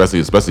 especially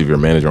if you're a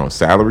manager on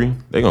salary,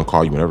 they're gonna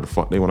call you whenever the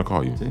fuck they want to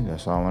call you. See,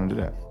 that's why I want to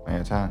do that. I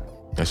ain't time.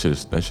 That shit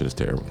is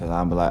terrible. Cause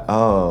I'm like,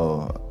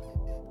 oh,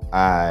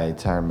 I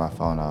turned my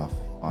phone off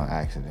on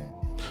accident.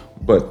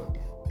 But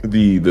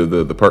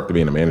the perk to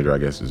being a manager, I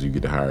guess, is you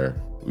get to hire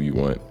who you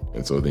want,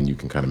 and so then you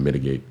can kind of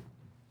mitigate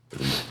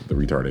the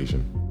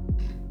retardation.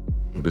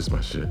 This is my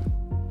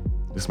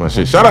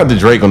shit. Shout out to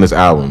Drake on this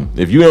album.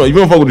 If you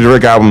don't fuck with the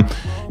Drake album,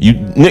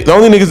 the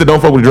only niggas that don't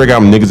fuck with the Drake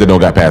album, niggas that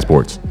don't got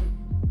passports.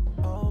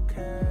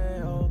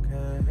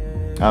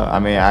 I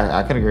mean,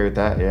 I can agree with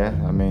that. Yeah,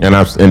 I mean, and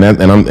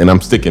I'm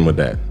sticking with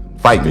that.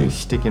 Fight me.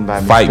 Sticking by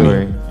me.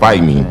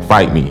 Fight me.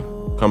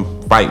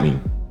 Come fight me.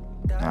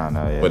 I don't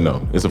know. Yeah. But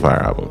no, it's a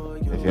fire album.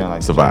 If you don't like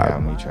it's the a Drake vibe.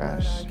 album, you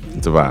trash.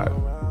 It's a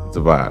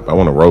vibe. I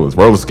want to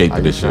roller skate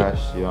to this shit.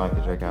 Trash? You don't like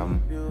the Drake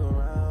album?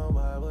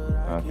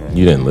 Okay.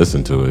 You didn't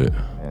listen to it.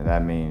 Yeah,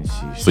 that means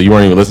So you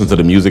weren't even listening to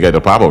the music at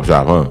the pop-up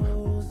shop, huh?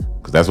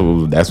 Because that's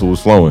what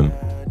was flowing.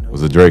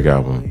 Was the Drake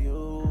album.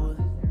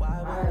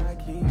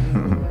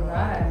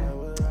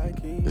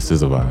 This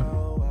is a vibe.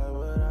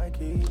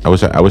 I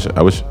wish. She can't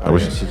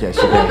hear it.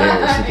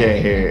 She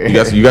can't hear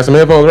it. You got some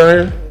headphones right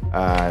here? Nah,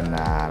 I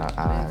don't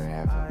have any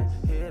headphones.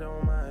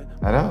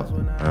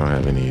 I don't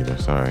have any either.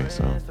 Sorry.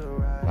 So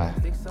Why?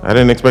 I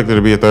didn't expect there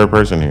to be a third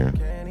person here.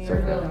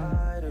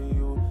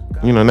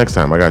 You know, next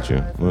time I got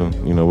you.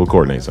 We'll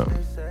coordinate something.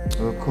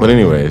 But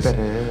anyways.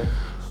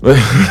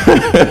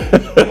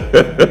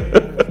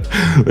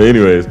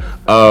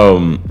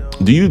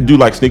 Do you do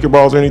like sneaker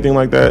balls or anything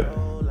like that?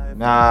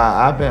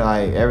 Nah, I've been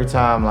like every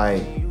time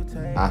like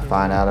I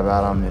find out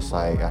about them, it's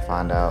like I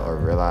find out or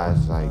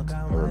realize like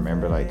or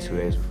remember like 2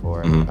 days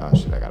before. Oh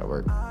shit, I gotta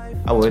work.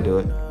 I would do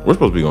it. We're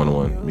supposed to be going to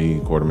one. Me,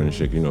 Quarterman, and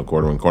shit. You know,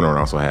 Quarterman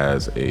also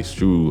has a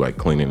shoe like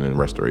cleaning and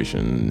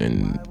restoration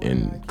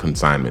and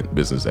consignment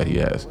business that he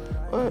has.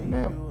 What,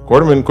 man?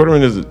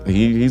 Quarterman is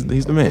he's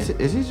the man.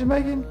 Is he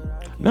Jamaican?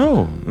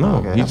 No.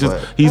 Okay,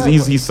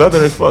 he's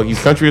southern as fuck.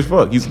 He's country as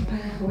fuck.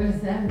 What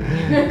does that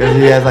mean? Because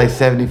he has like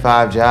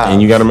 75 jobs.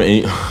 And you gotta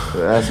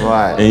that's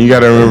why. And you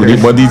gotta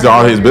remember, these are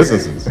all his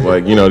businesses.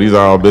 Like, you know, these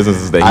are all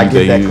businesses that I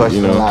get that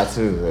question you know. a lot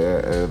too.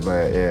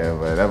 But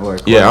that boy.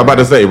 Yeah, I'm about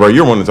to say, bro,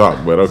 you're one to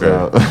talk, but okay.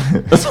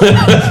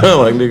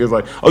 Like niggas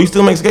like, oh, you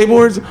still make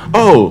skateboards?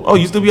 Oh,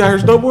 you still be out here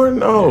snowboarding?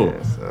 No.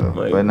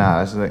 Yeah, but nah,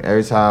 that's like,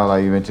 every time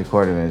like you mention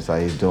Quarterman, it's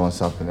like he's doing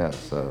something else.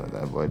 So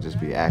that boy just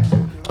be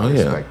active. Oh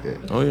yeah. Respect it.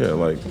 Oh yeah.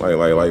 Like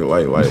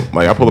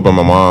I pull up on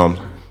my mom,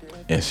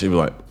 and she be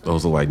like,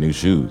 those are like new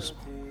shoes.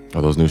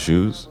 Are those new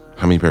shoes?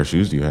 How many pair of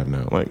shoes do you have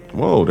now? Like,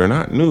 whoa, they're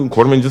not new.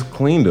 Quarterman just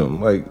cleaned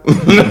them. Like,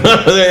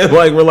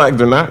 like relax,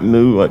 they're not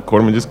new. Like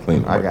Quarterman just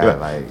cleaned them. I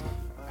got like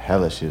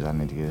hella shoes I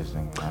need to get this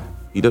thing.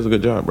 He does a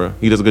good job, bro.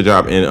 He does a good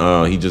job,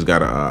 and he just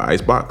got a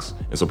ice box.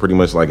 And so pretty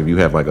much like if you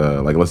have like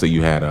let's say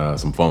you had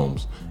some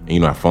foams, and you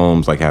know how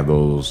foams like have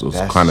those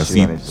kind of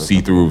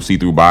see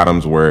through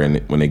bottoms where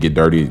when they get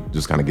dirty it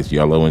just kind of gets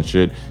yellow and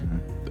shit.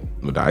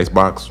 Mm-hmm. With the ice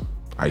box,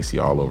 icy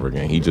all over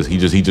again. He just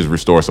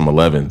restored some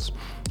 11s,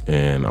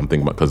 and I'm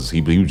thinking about because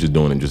he was just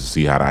doing it just to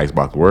see how the ice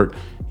box worked.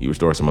 He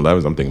restored some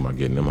 11s. I'm thinking about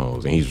getting them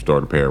hoes, and he's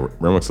restored a pair of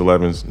Remix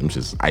 11s. Them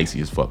just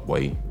icy as fuck,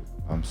 boy.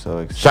 I'm so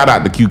excited. Shout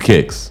out to Q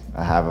Kicks.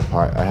 I have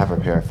a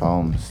pair of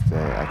foams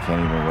that I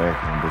can't even wear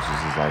because them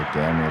bitches is like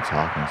damn near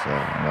talking. So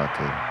I'm about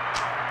to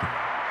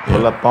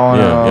pull up on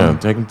them.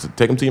 Yeah.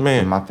 Take him to your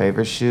man. My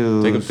favorite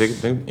shoes. Take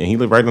him. And he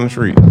live right on the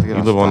street. He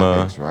live on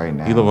right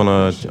now. He live on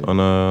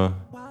a.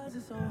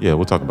 Yeah,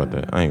 we'll talk about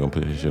that. I ain't gonna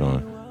put his shit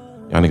on.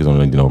 Y'all niggas don't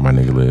need to know where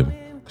my nigga live.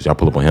 Cause y'all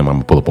pull up on him, I'm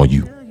gonna pull up on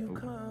you.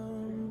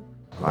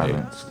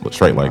 Violence. Like,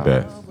 straight like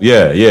that.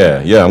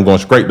 Yeah. I'm going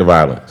straight to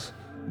violence.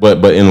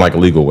 But in like a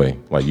legal way.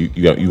 Like you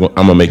I'm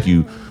gonna make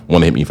you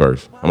want to hit me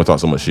first. I'm gonna talk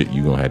so much shit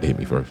you gonna have to hit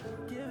me first.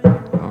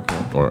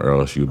 Okay. Or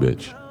else you a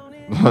bitch.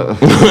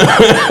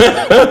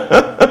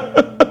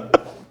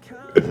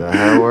 Is that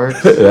how it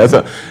works?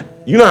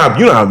 You know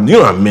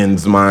how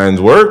men's minds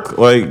work.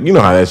 Like you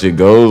know how that shit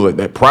goes. Like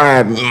that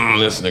pride.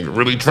 This nigga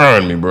really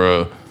trying me,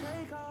 bro.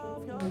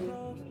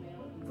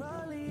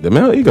 The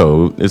male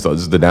ego is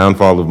just the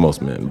downfall of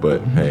most men.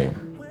 But hey,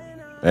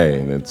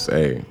 that's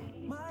hey.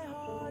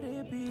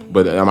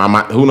 But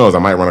who knows? I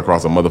might run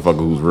across a motherfucker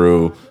who's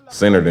real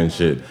centered and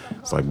shit.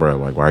 It's like, bro,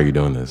 like, why are you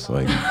doing this?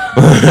 Like,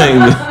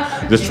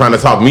 just trying to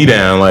talk me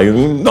down. Like,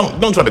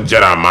 don't try to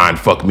Jedi mind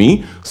fuck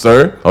me,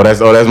 sir. Oh, that's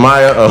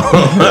Miya. Oh.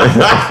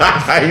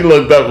 He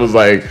looked up, was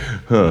like,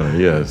 huh,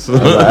 yes.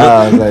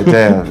 I was like,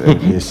 damn,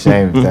 it'd be a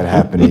shame if that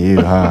happened to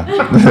you, huh?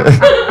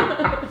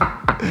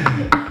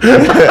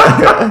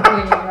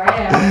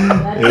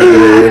 It'd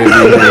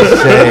be a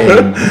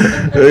shame.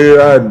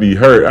 I'd be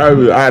hurt.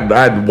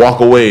 I'd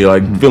walk away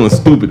like feeling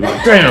stupid.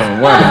 Like,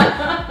 damn,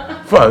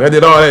 wow. Fuck, I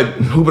did all that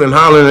hooping and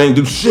hollering and ain't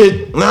do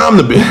shit. Now I'm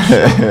the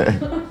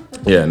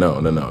bitch. Yeah,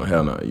 no,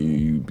 hell no.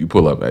 You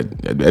pull up.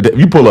 If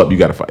you pull up, you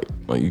gotta fight.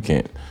 Like you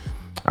can't.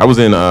 I was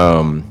in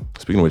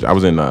speaking of which, I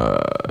was in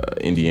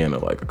Indiana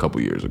like a couple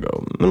years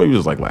ago. Maybe it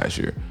was like last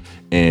year.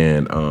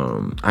 And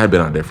I had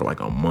been out there for like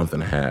a month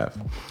and a half.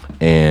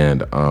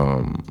 And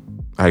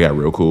I got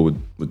real cool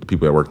with the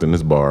people that worked in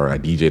this bar. I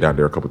DJ'd out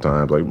there a couple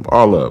times, like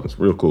all love. It's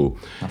real cool.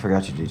 I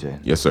forgot you DJ.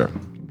 Yes, sir.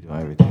 You do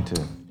everything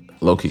too.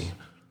 Low key.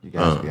 You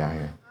guys be out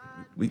here.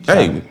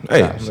 Hey.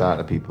 Shout out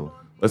to people.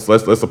 Let's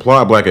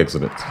applaud black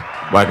excellence.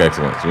 Black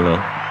excellence, you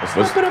know.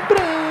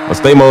 Let's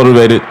stay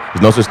motivated.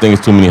 There's no such thing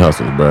as too many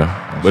hustles, bro.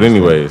 But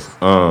anyways,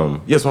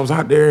 so I was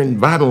out there and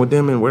vibing with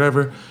them and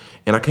whatever.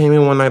 And I came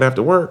in one night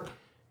after work,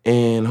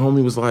 and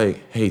homie was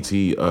like, "Hey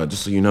T,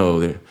 just so you know,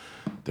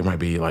 there might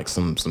be like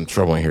some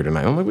trouble in here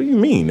tonight." I'm like, "What do you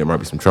mean there might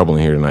be some trouble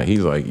in here tonight?"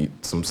 He's like,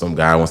 "Some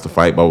guy wants to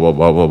fight, blah blah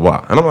blah blah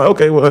blah." And I'm like,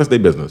 "Okay, well that's their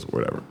business, or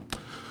whatever."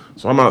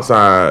 So I'm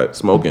outside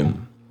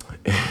smoking,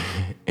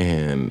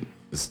 and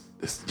this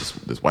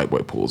white boy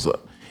pulls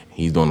up.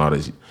 He's doing all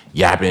this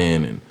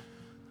yapping and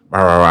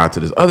rah to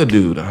this other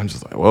dude. And I'm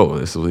just like, "Whoa,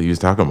 this is what he was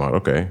talking about."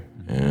 Okay.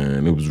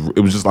 And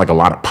it was just like a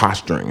lot of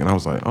posturing, and I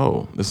was like,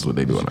 "Oh, this is what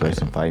they do." Did you play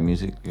some fight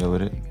music? Go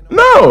with it.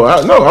 No,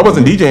 I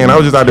wasn't DJing. I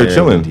was just out there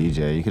chilling.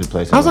 DJ, you could have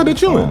played. I was out there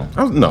chilling.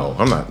 I'm not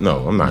gonna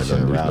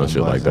do no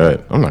shit like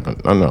that. I'm not gonna.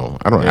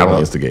 I don't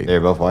instigate.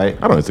 They're both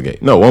white. I don't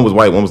instigate. No, one was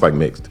white, one was like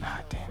mixed.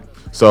 God damn.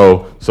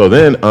 So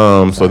then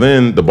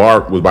the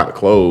bar was about to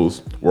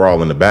close. We're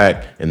all in the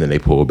back, and then they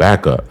pulled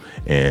back up.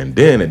 And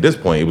then at this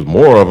point, it was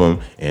more of them,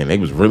 and they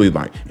was really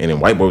like, and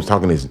then white boy was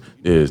talking this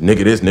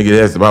nigga this,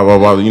 blah, blah,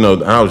 blah, you know,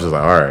 and I was just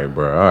like,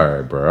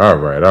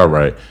 all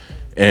right.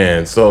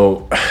 And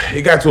so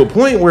it got to a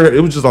point where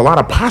it was just a lot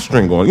of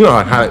posturing going. You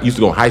know how I used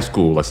to go in high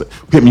school, like,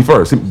 hit me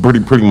first,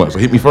 pretty much, so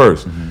hit me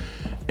first. Mm-hmm.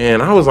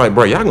 And I was like,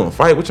 bro, y'all gonna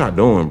fight? What y'all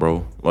doing,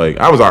 bro? Like,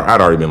 I'd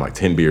already been like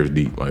 10 beers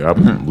deep. Like, I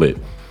was lit.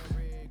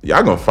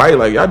 Y'all gonna fight?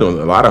 Like, y'all doing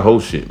a lot of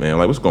whole shit, man.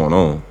 Like, what's going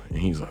on? And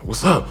he's like,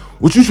 what's up?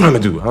 What you trying to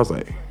do? I was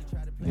like,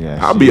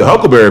 Yeah, I'll be a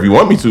Huckleberry if you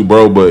want me to,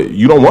 bro, but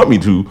you don't want me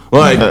to.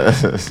 Like,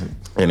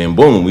 and then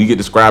boom, we get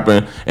to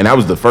scrapping, and that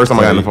was the first time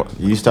I got in the fight.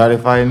 You started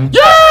fighting?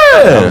 Yeah!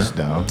 That was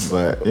dumb,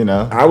 but you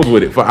know. I was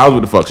with it. I was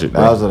with the fuck shit,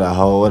 bro. That was with a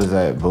whole, what is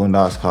that,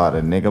 Boondocks called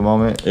a nigga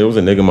moment? It was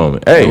a nigga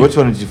moment. Hey. Which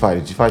one did you fight?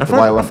 Did you fight the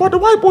white one? I fought the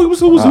white boy who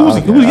was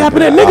yapping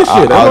that nigga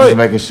shit. I was just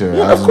making sure.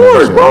 Yeah, of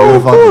course, bro.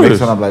 Of course. The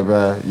mixed one, I'm like,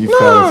 bro, you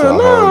fell into a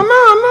hole.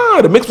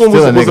 No. The mixed one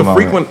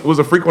was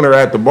a frequenter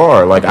at the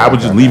bar. Like, I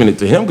was just leaving it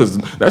to him because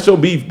that's your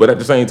beef. But at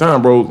the same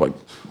time, bro, like,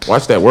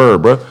 watch that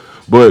word, bro.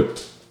 But,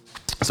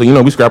 so, you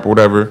know, we scrap or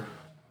whatever.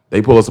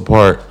 They pull us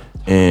apart.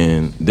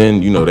 And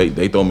then, you know,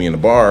 they throw me in the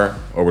bar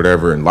or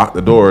whatever and lock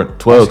the door.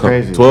 12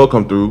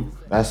 come through.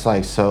 That's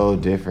like so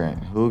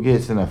different. Who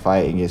gets in a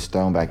fight and gets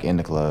thrown back in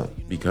the club?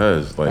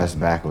 Because like that's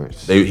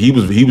backwards. He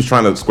was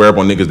trying to square up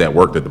on niggas that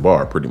worked at the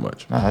bar, pretty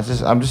much. No,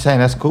 I'm just saying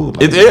that's cool.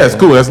 Like, it's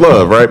cool. That's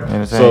love, right? You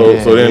know so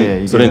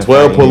then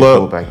 12 pull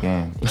up. Back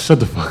in. Shut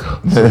the fuck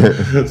up.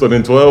 So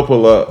then 12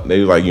 pull up. They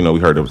was like, you know, we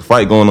heard there was a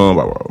fight going on,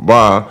 blah blah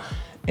blah.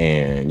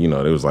 And you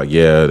know, they was like,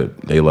 yeah,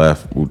 they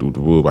left. Whoop, whoop,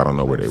 whoop. I don't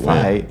know where they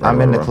went. Blah,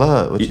 I'm in the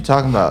club. What you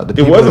talking about?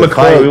 It wasn't a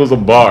club. It was a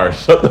bar.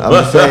 Shut the I'm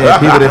just saying,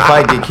 people that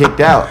fight get kicked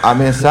out. I'm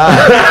inside.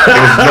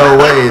 There's no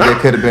way there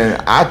could have been.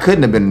 I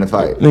couldn't have been in the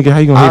fight. Nigga, how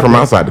you gonna hit from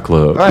outside the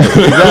club? Right,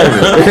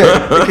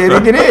 exactly. They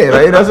can't get in.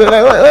 Like, you know what I'm saying?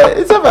 Like, what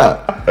it's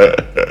about?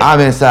 I'm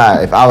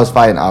inside. If I was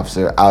fighting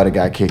officer, I would have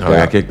got kicked out.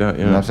 Got kicked out.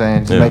 Yeah. You know what I'm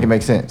saying? Just make it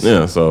make sense.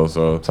 Yeah. So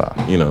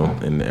you know,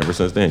 and ever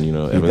since then, you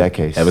know, that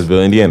case.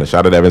 Evansville, Indiana.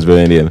 Shout out to Evansville,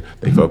 Indiana.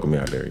 They fuck with me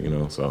out there. You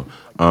know. So,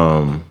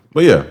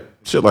 but yeah,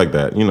 shit like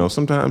that. You know,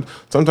 sometimes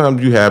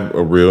you have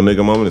a real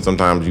nigga moment, and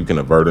sometimes you can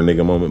avert a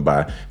nigga moment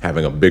by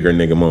having a bigger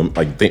nigga moment.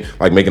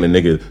 Like making a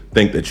nigga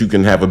think that you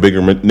can have a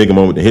bigger nigga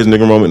moment than his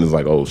nigga moment. Is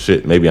like, oh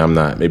shit, maybe I'm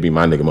not. Maybe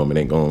my nigga moment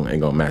ain't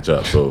gonna match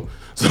up. So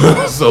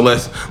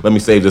let me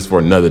save this for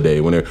another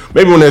day when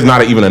there's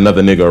not even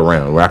another nigga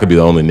around where I could be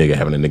the only nigga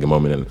having a nigga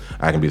moment and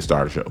I can be the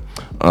star of the show.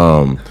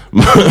 But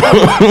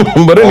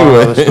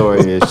anyway, the story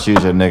is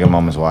choose your nigga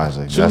moments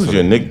wisely. Choose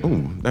your nigga.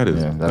 Ooh, that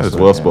is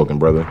well spoken,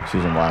 brother.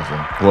 Choose them wisely.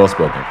 Well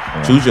spoken.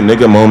 Yeah. Choose your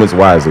nigga moments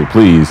wisely,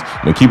 please.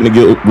 When keeping it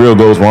real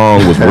goes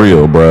wrong was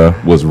real, bruh.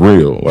 Was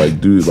real. Like,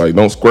 dude, like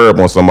don't square up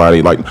on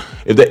somebody. Like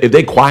if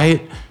they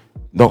quiet,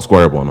 don't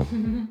square up on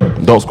them.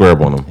 Don't square up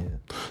on them.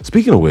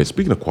 Speaking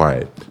of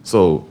quiet,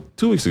 so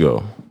 2 weeks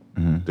ago,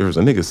 there was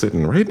a nigga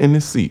sitting right in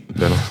this seat.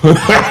 You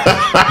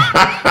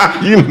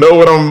know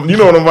what I'm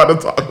about to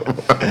talk about.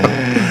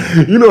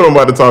 You know what I'm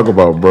about to talk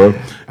about, bro.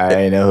 I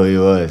didn't know who he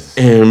was.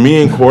 And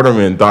me and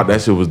Quarterman thought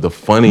that shit was the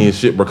funniest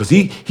shit, bro, because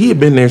he had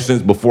been there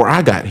since before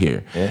I got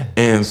here. Yeah.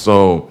 And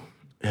so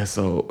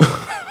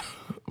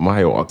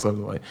Miya walks up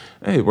and like,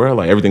 hey, bro,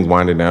 like everything's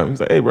winding down. He's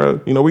like, hey,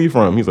 bro, you know where you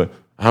from? He's like,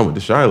 I went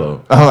to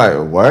Shiloh. I'm like,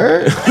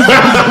 word?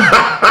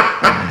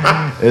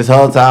 This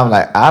whole time,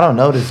 like, I don't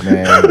know this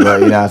man,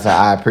 but, you know what I'm saying,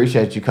 I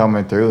appreciate you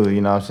coming through,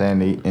 you know what I'm saying,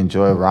 to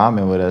enjoy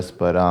ramen with us,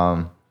 but,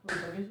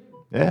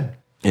 yeah.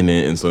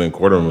 And so then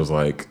Quarterman was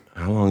like,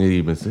 how long had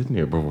he been sitting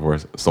here before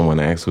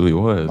someone asked who he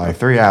was? Like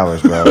 3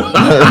 hours, bro.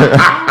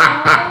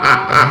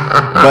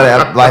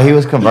 But, like, he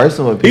was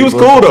conversing with people. He was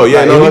cool, though.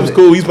 Yeah, like, he was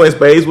cool. He was playing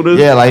spades with us.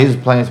 Yeah, like, he was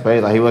playing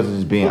spades. Like, he wasn't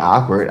just being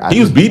awkward.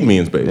 He was beating me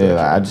in spades. Yeah,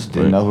 like, I just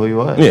didn't know who he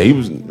was. Yeah, he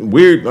was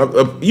weird.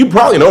 You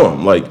probably know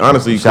him. Like,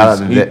 honestly. Shout out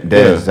to Dez.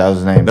 Yeah. That was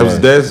his name. That was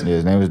Dez? Yeah,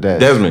 his name was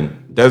Dez.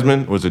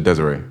 Desmond? Or was it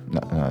Desiree?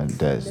 No,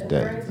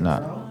 Dez.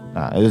 No.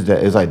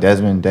 It was like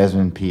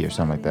Desmond P or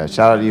something like that.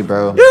 Shout out to you,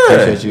 bro. Yeah.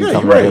 Appreciate you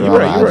coming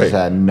right. I just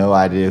had no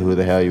idea who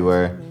the hell you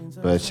were.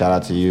 But shout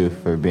out to you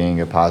for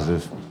being a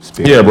positive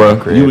spirit. Yeah, bro.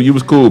 You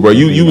was cool, bro.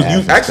 You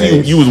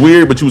was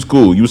weird, but you was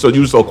cool. You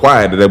was so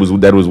quiet that was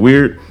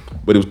weird,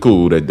 but it was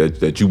cool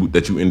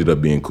that you ended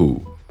up being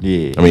cool.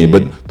 Yeah. I mean,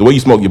 but the way you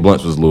smoke your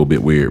blunts was a little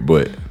bit weird,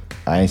 but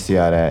I ain't see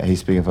all that.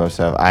 He's speaking for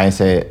himself. I ain't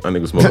say it. I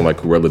nigga smoking like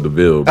Cruella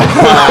DeVille.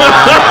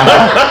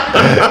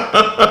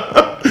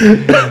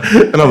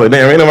 And I was like,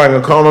 damn, ain't nobody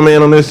gonna call my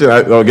man on this shit.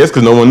 I guess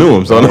because no one knew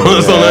him, so ain't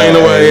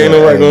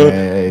nobody going.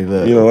 Hey,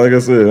 look, you know, like I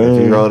said,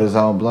 if he rolled his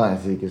own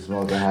blunts, he can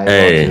smoke it how he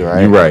hey, wants to,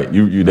 right? You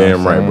right. You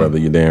damn right, brother.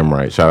 You damn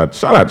right.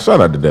 Shout out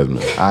to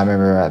Desmond. I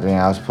remember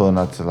I was pulling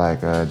up to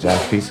like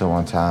Jack's Pizza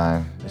one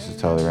time. This is a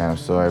totally random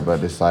story,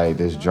 but it's like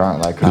this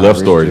drunk like. We love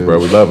stories, dude. Bro.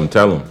 We love them.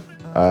 Tell them.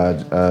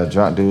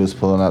 Drunk dude was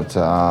pulling up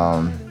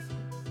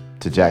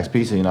to Jack's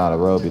Pizza. You know how the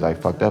road be like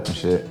fucked up and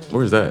shit.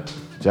 Where's that?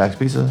 Jack's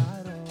Pizza.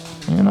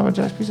 You know what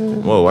Jack's Pizza is?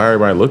 Whoa, why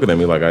everybody looking at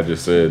me like I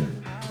just said?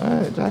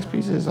 Jack's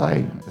Pizza is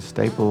like a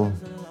staple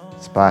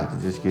spot to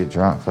just get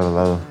drunk for the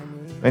low.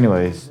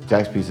 Anyways,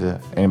 Jack's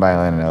Pizza. Anybody in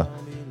Atlanta know?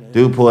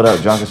 Dude pulled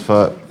up drunk as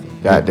fuck.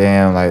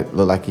 Goddamn, like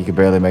looked like he could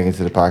barely make it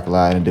to the parking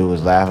lot, and the dude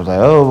was laughing. Was like,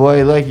 "Oh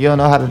boy, look, you don't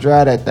know how to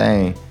drive that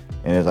thing."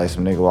 And it's like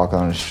some nigga walking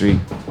on the street,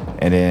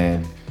 and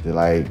then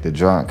the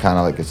drunk kind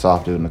of like a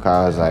soft dude in the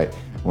car was like,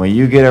 "When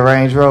you get a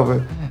Range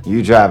Rover,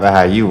 you drive it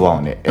how you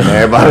want it." And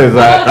everybody's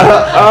like,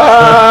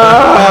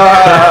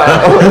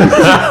 I was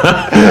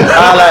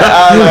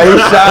like, he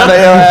shot at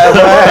your ass,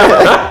 man.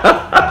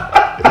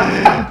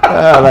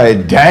 I was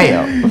like,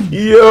 damn.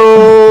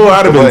 Yo,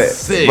 I'd have been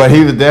sick. But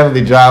he was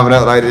definitely driving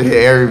up like this,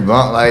 hit every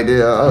bump like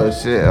this. Oh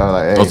shit! I was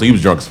like, hey. Oh, so he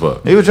was drunk as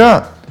fuck. He was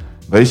drunk,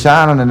 but he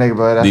shined on the nigga,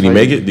 bro. That's Did he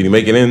make it? Did he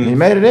make it in? He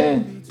made it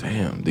in.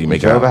 Damn. Did he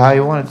make it Drove out? it how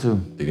he wanted to.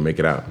 Did he make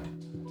it out?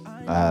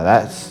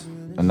 That's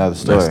another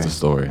story. That's the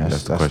story.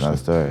 That's the question. Another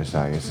story. It's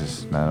like it's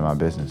just none of my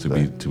business.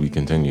 To be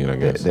continued, I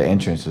guess. The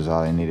entrance was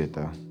all they needed,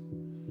 though.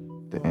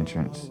 The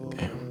entrance.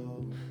 Damn.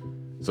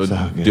 So,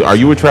 are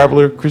you a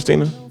traveler,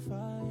 Christina?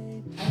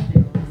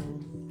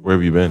 Where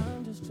have you been?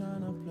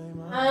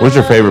 What's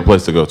your favorite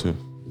place to go to?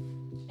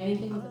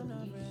 Anything with a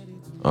beach.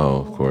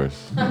 Oh, of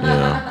course.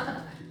 Yeah.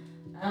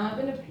 I've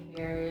been to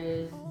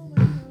Paris.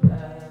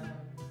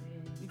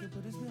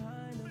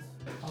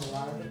 A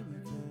lot of it.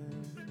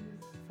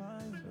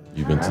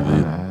 You've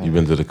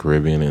been to the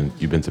Caribbean and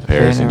you've been to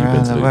Paris and you've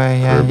been to the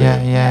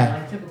Caribbean.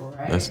 Yeah. Like typical,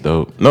 right? That's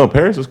dope. No,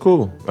 Paris is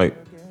cool. Like,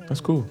 that's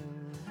cool.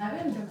 I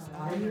haven't done a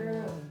lot of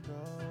Europe.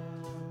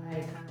 I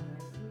kind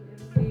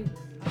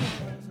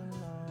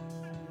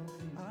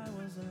of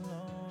went to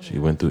Italy. She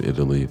went through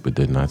Italy but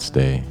did not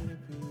stay.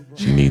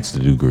 She needs to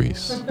do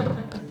Greece.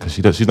 Cause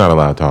she's not a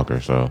loud talker.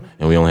 So,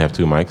 and we only have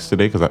 2 mics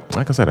today. Cause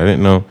like I said, I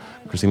didn't know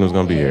Christina was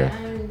gonna be here.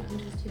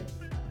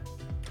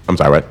 I'm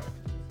sorry, what?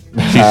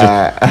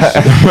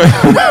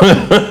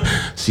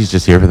 She's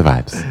just here for the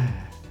vibes.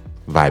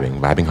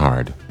 Vibing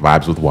hard.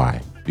 Vibes with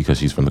Y because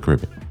she's from the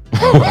Caribbean.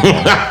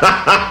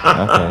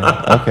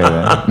 Okay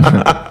then.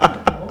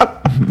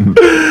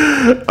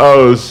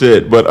 Oh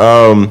shit! But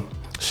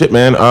shit,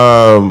 man.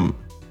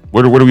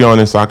 What are we on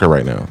in soccer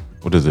right now?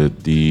 What is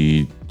it?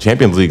 The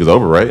Champions League is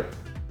over, right?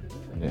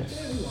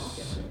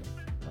 Yes.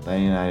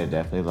 Atlanta United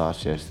definitely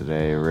lost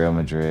yesterday. Real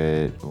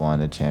Madrid won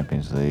the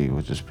Champions League,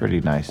 which is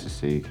pretty nice to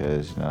see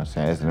because, you know what I'm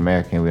saying, as an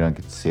American, we don't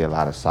get to see a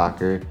lot of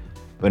soccer.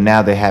 But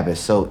now they have it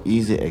so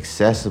easy,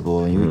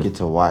 accessible, and you get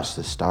to watch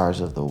the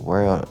stars of the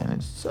world, and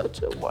it's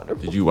such a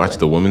wonderful Did you watch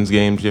the women's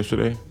games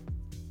yesterday?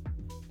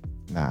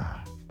 Nah.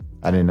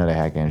 I didn't know they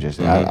had games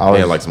yesterday. They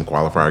had like some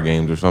qualifier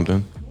games or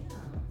something.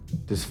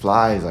 This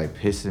fly is like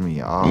pissing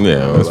me off. Yeah,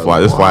 bro. this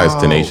fly is Wow.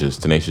 tenacious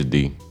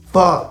D.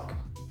 Fuck.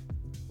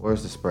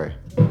 Where's the spray?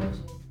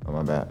 Oh,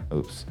 my bad.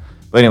 Oops.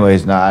 But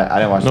anyways, no, I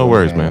didn't watch No the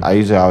worries, game. man. I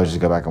usually always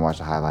just go back and watch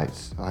the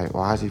highlights. Like,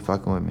 why is he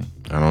fucking with me?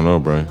 I don't know,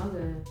 bro.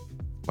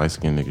 Light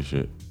skinned nigga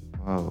shit.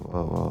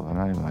 Whoa. I'm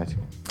not even liking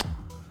it.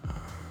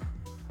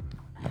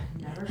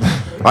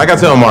 Like I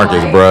tell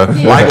Marcus, bro.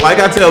 Like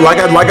I tell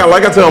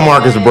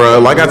Marcus, bro.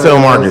 Like I tell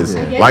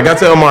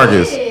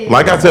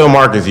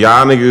Marcus,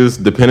 y'all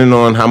niggas, depending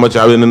on how much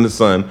y'all been in the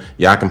sun,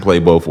 y'all can play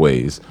both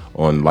ways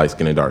on light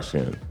skin and dark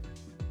skin.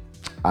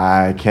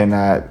 I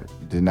cannot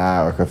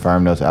deny or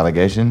confirm those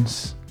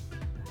allegations.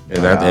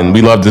 And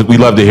we love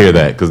to hear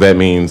that because that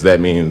means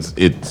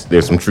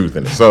there's some truth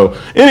in it. So,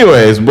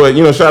 anyways, but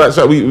you know, shout out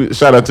to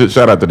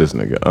this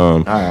nigga.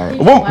 All right.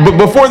 But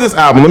before this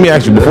album, let me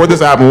ask you: before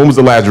this album, when was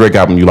the last Drake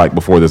album you liked?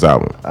 Before this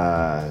album?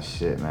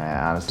 Shit,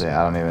 man. Honestly,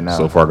 I don't even know.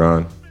 So Far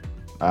Gone.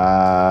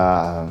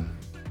 I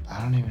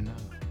don't even know.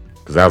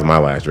 Because that was my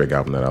last Drake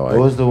album that I liked.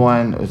 What was the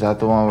one? Was that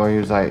the one where he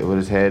was like with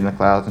his head in the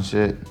clouds and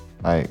shit?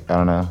 Like, I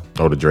don't know.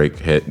 Oh, the Drake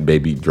head,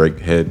 baby Drake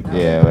head.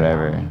 Yeah,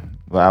 whatever.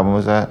 What album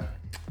was that?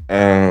 I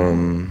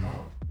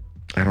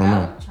don't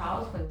know.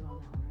 Charles plays on that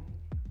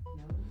one,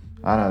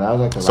 right? I don't know. That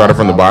was like the Started last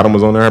from the album. bottom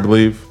was on there, I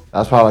believe.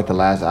 That's probably like the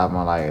last album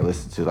I like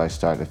listened to, like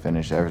start to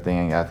finish.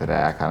 Everything after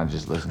that, I kind of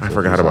just listened to. I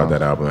forgot about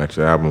that album.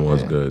 Actually, the album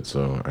was good.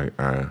 So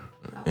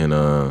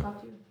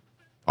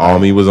All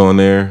Me was on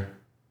there.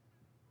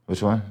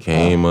 Which one?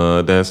 Came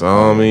that's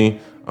All Me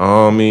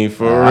for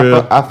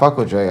real. I fuck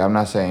with Drake. I'm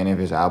not saying any of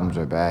his albums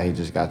are bad. He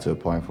just got to a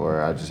point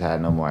where I just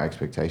had no more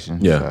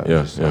expectations. Yeah.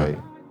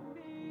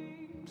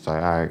 It's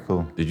like, all right,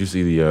 cool. Did you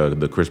see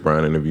the Chris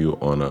Brown interview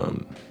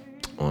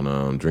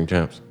on Drink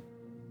Champs?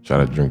 Shout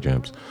out to Drink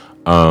Champs.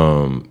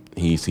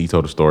 He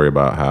told a story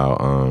about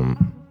how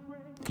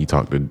he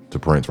talked to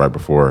Prince right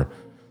before.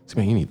 See,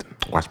 man, you need to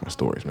watch my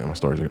stories, man. My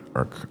stories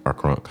are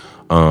crunk.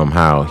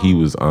 How he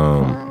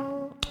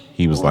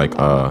was like,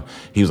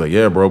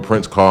 yeah, bro,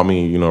 Prince called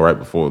me, you know, right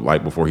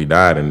before he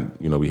died, and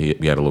you know, we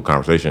had a little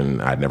conversation. And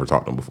I'd never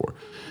talked to him before,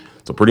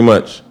 so pretty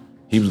much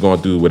he was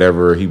going through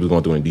whatever he was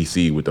going through in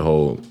DC with the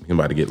whole him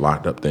about to get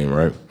locked up thing,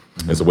 right?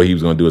 Mm-hmm. And so what he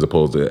was going to do, as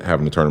opposed to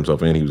having to turn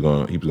himself in, he was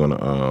going to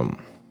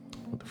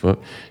what the fuck?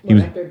 He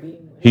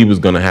was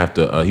going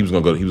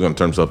to turn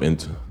himself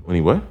into when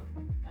he what?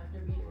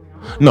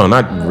 No,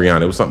 not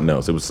Rihanna. It was something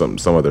else. It was some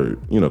other,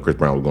 you know, Chris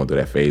Brown was going through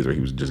that phase where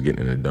he was just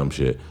getting into dumb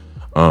shit.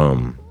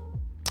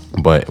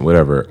 But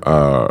whatever.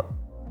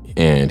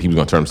 And he was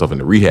going to turn himself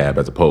into rehab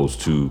as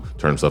opposed to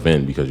turn himself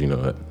in because, you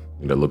know,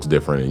 that looks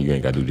different and you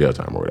ain't got to do jail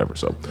time or whatever.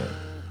 So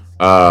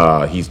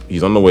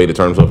he's on the way to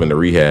turn himself into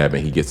rehab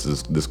and he gets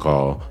this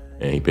call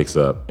and he picks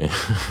up and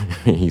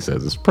he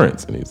says, it's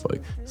Prince. And he's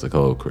like,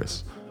 hello,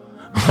 Chris.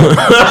 Now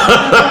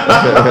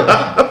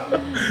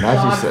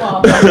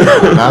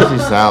she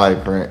sound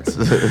like Prince.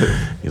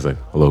 He's like,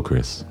 hello,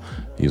 Chris.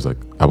 He's like,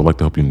 I would like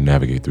to help you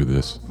navigate through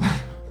this.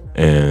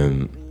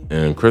 And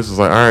And Chris was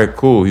like, all right,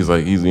 cool. He's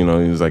like,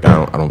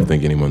 I don't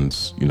think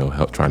anyone's,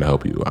 trying to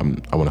help you. I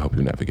want to help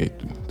you navigate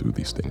through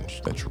these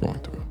things that you're going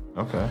through.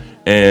 Okay.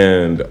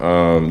 And,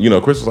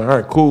 Chris was like, all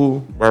right,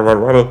 cool.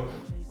 Right.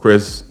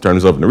 Chris turned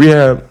himself into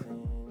rehab.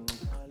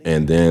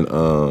 And then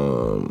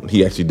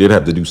he actually did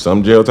have to do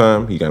some jail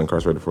time. He got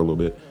incarcerated for a little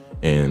bit.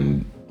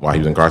 And while he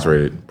was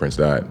incarcerated, Prince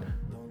died.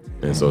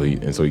 And so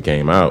he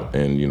came out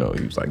and, he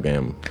was like,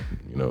 damn,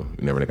 we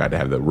never got to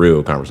have the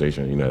real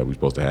conversation, that we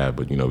supposed to have.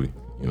 But,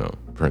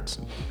 Prince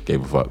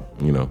gave a fuck,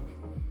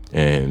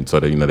 And so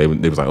they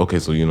was like, okay,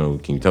 so,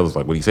 can you tell us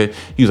like what he said?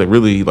 He was like,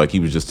 really, like he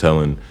was just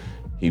telling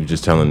me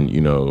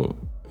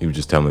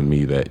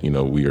that,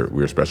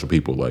 we're special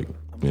people, like,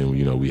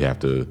 and, we have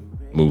to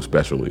move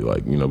specially.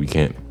 Like, we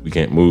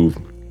can't move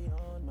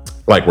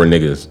like we're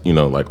niggas,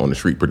 like on the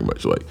street pretty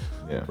much. Like,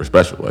 we're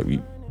special. Like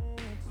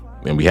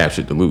we have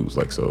shit to lose.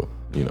 Like, so,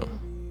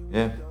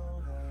 Yeah.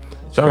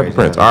 Shout out to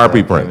Prince.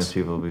 R.I.P. Prince.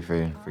 People be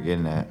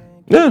forgetting that.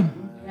 Yeah.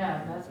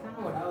 Yeah, that's kind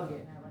of what I was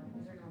getting at. Like,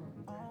 these are gonna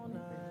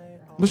be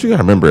But you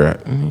gotta remember,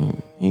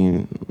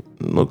 he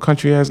little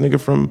country ass nigga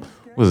from,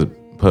 was it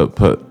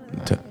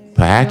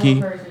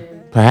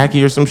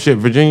Pahaki or some shit,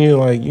 Virginia,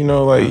 like,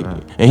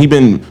 and he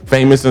been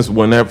famous since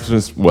what,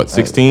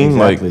 16?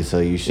 Exactly, like, so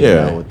you should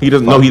know.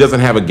 He doesn't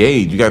have a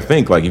gauge. You gotta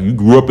think, like, if you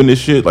grew up in this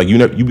shit, like,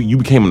 you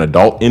became an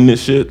adult in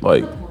this shit,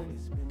 like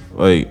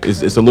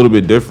it's a little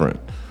bit different.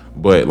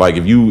 But like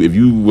if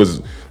you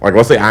was like,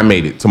 let's say I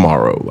made it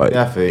tomorrow, like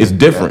it's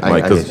different,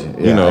 like, because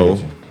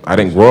I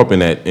didn't grow up in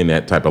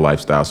that type of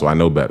lifestyle, so I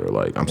know better.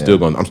 Like I'm still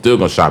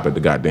gonna shop at the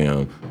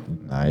goddamn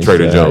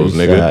Trader Joe's,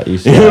 nigga.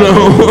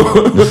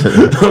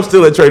 I'm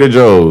still at Trader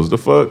Joe's. The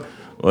fuck,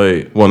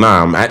 like, well,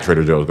 nah, I'm at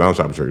Trader Joe's. I don't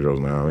shop at Trader Joe's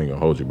now. I ain't gonna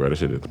hold you, bro. That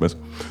shit is expensive.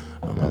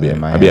 I be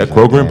at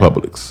Kroger and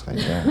Publix.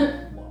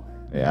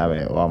 Yeah, I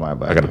mean Walmart.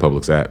 But I got a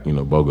Publix app,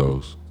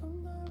 BOGOs.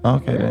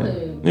 Okay,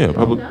 really? Yeah,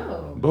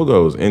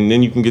 BOGOs, and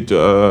then you can get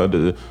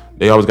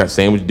they always got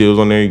sandwich deals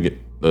on there. You get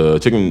the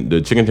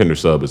chicken tender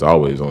sub is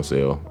always on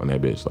sale on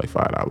that bitch, like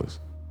 $5.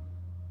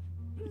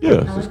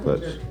 Yeah, just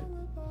clutch.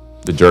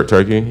 The jerk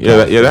turkey.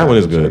 Yeah, that one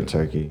is good. Jerk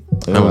turkey.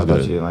 That one's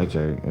good. You didn't like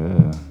jerk.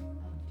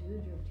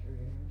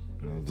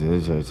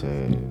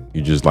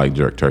 You just like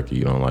jerk turkey.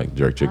 You don't like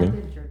jerk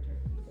chicken.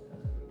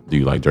 Do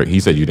you like jerk?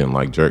 He said you didn't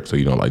like jerk, so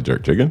you don't like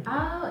jerk chicken.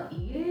 I'll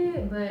eat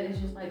it, but it's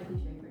just like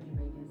cliche for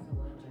Jamaicans to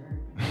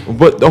love jerk.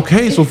 But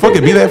okay, so fuck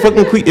it. Be that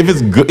fucking cliche. If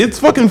it's good, it's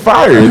fucking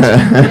fire.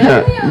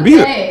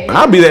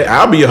 I'll be a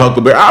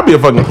huckleberry. I'll be a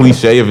fucking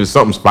cliche if it's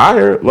something's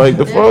fire. Like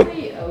the fuck.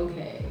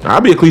 I'll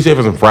be a cliche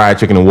for some fried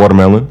chicken and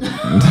watermelon.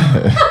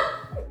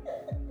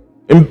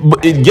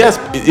 Yes,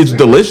 it's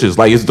delicious.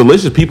 Like it's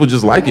delicious. People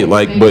just like it.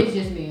 Like, but it's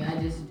just me. I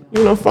just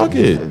fuck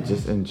it.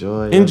 Just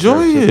enjoy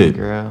it,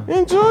 girl.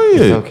 Enjoy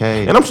it. It's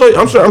okay. And I'm sure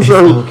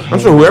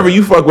whoever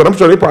you fuck with, I'm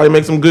sure they probably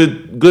make some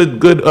good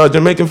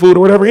Jamaican food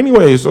or whatever.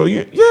 Anyway, so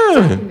yeah.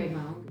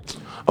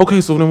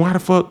 Okay, so then why the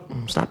fuck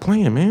stop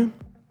playing, man?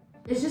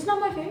 It's just not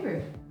my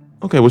favorite.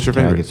 Okay, what's your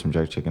favorite? I get some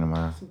jerk chicken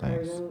tomorrow.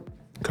 Thanks.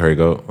 Curry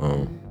goat.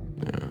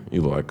 Yeah, you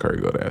look like curry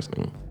goat ass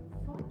nigga.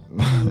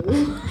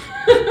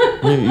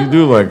 you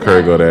do like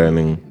curry goat ass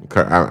nigga.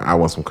 I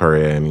want some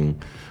curry ass nigga,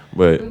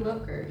 but We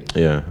love curry.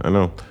 yeah, I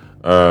know.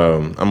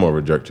 I'm more of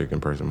a jerk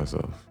chicken person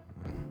myself.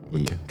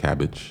 With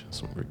cabbage,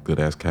 some good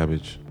ass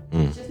cabbage.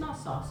 It's just not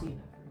saucy.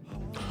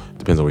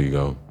 Depends on where you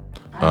go.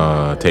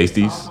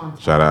 Tasties.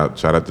 Shout out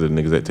to the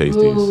niggas at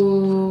Tasties.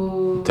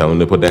 Ooh. Tell them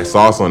to put that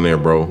sauce on there,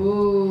 bro.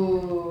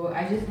 Ooh,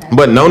 I just had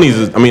But Noni's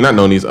is, not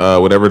Noni's.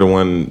 Whatever the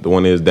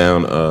one is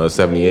down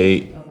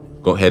 78.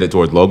 Go headed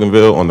towards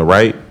Loganville on the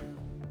right.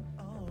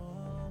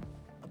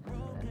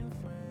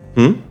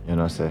 You know what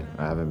I'm saying?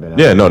 I haven't been.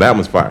 Yeah, no, that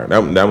one's fire.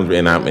 That one's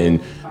and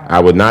I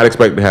would not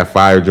expect to have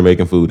fire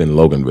Jamaican food in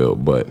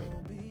Loganville, but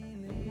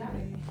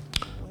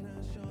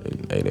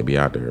hey, they be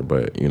out there.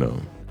 But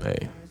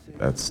hey,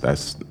 that's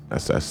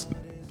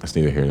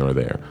neither here nor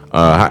there.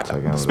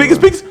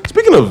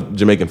 Speaking of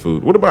Jamaican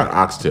food, what about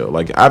oxtail?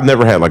 Like I've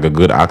never had like a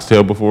good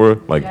oxtail before.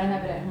 Like you gotta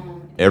have it at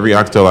home. every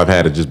oxtail I've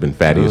had has just been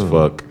fatty as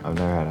fuck. I've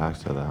never had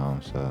oxtail at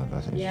home, so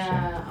that's interesting.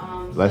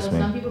 Yeah, Bless so me.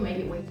 some people make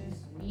it way too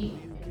sweet,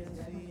 and it's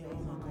definitely based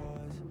on like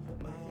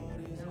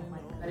if you don't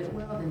like cut it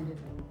well, then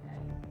just make it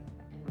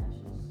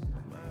fatty,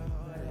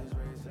 and that's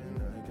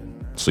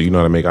just not So you know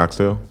how to make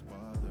oxtail?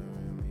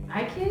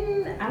 I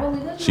will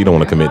leave that. She don't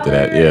want to commit to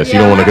that. Yeah, she Yeah.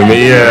 don't want to commit.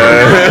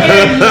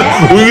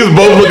 Yeah. We was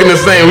both looking the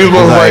same. We was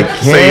both like,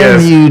 say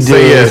yes, you do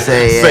say yes,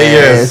 say say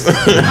yes.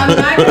 I'm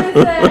not gonna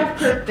say I've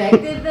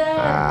perfected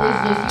that. It's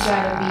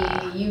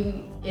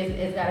just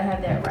it's gotta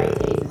have that right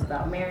taste. It's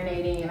about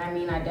marinating, and I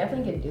mean, I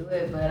definitely could do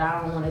it, but I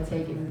don't want to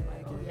take it and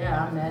like,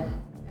 yeah, I'm that.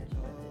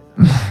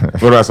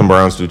 What about some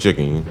brown stew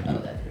chicken? Oh,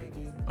 that's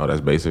pretty easy. Oh, that's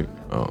basic.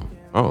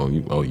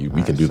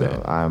 We can do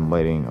that. I'm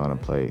waiting on a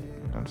plate.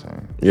 You know what I'm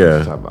saying? Yeah.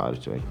 Let's talk about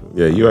this Jamaican food.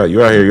 Yeah, you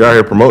out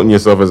here promoting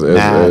yourself as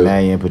Now you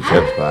ain't put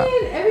your spot.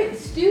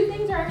 Stew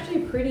things are actually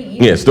pretty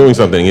easy. yeah, stewing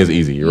something is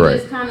easy. You're You right.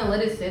 just kind of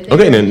let it sit there.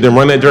 Okay, then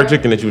run that jerk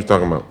chicken that you was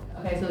talking about.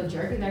 Okay, so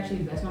jerk is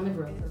actually best on the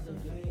grill.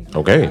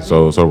 Okay,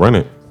 so run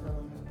it.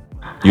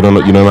 You don't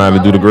know how to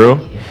do the grill?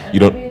 Yeah, You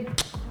don't?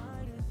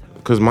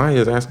 Because Maya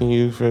is asking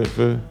you for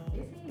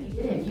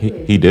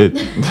he did.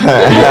 I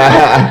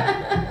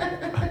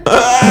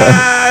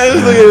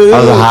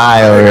was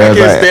high over here. I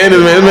can't stand it,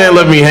 man. This man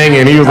left me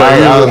hanging. He was like,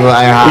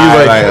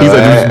 he's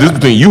like, this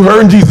between you,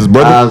 her, and Jesus,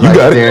 brother. You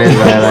got it.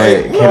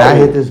 Like, can I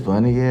hit this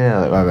button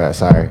again? Like, my bad.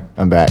 Sorry.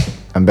 I'm back.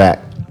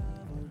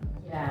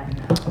 Yeah.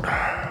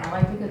 I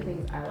like the good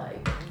things I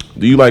like.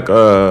 Do you like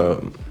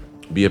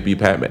BFB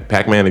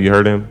Pac-Man? Have you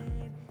heard him?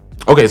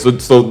 Okay, so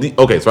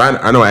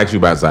I know I asked you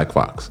about Zach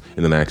Fox,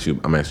 and then I'm asking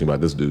you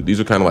about this dude. These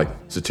are kind of like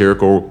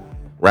satirical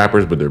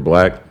rappers, but they're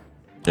black,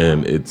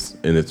 and it's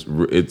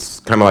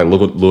kind of like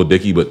Lil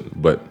Dicky,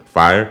 but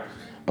fire.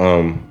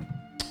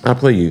 I'll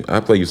play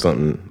you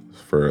something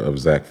of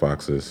Zach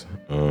Fox's.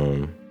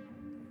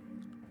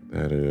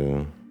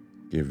 That'll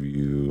give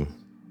you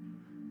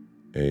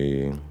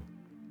a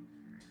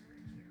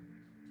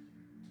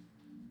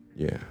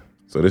yeah.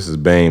 So this is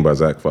Bane by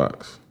Zach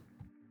Fox.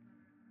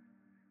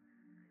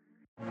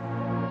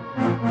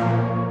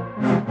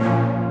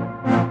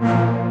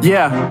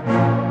 Yeah.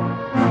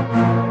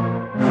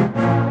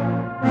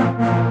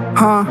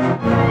 Huh?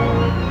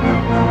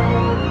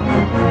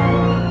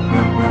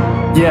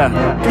 Yeah.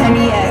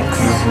 NEX.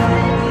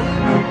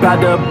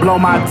 About to blow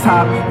my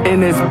top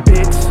in this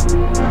bitch.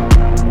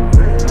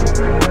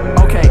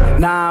 Okay,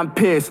 now I'm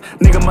pissed.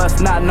 Nigga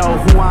must not know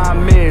who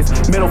I'm is.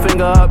 Middle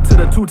finger up to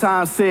the 2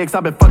 times 6.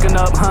 I've been fucking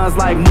up Huns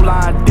like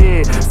Mulan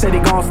did. Said he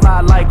gon'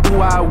 slide like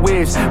ooh I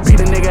wish. Beat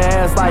a nigga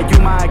ass like you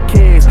my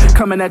kids.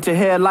 Coming at your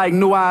head like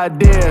new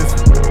ideas.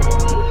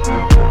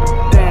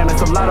 Damn,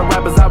 it's a lot of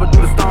rappers I would do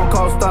the Stone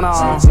Cold Stunner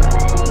on.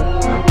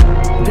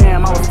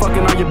 Damn, I was fucking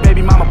on your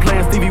baby mama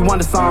playing Stevie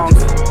Wonder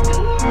songs.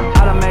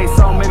 I done made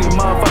so many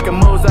motherfucking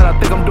moves that I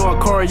think I'm doing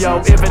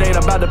choreo. If it ain't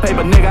about the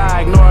paper, nigga,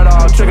 I ignore it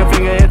all. Trigger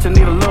finger itch and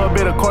need a little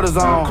bit of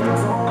cortisone.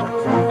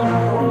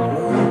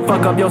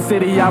 Fuck up your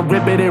city, I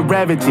rip it and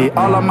ravage it.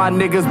 All of my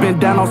niggas been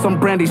down on some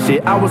brandy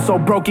shit. I was so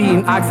broke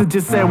eating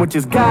oxygen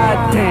sandwiches.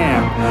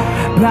 Goddamn,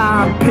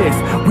 now I'm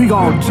pissed. We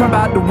gon' jump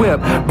out the whip.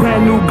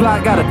 Brand new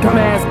Glock, got a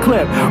dumbass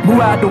clip.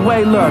 Move out the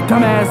way, look,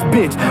 dumbass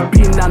bitch.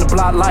 Beating down the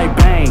block like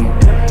bang.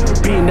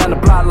 Beating down the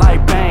block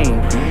like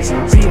bang.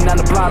 Beating down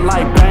the block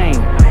like bang.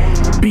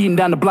 Beating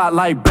down the block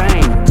like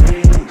bang.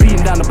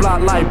 Beating down the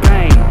block like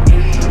bang.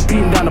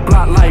 Beating down the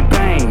block like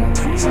bang.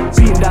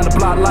 Beating down the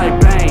block like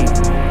bang.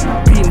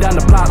 Beating down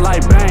the block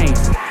like bang.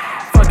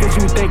 Fuck is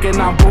you thinking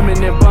I'm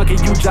booming and bunking?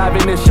 You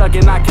jiving and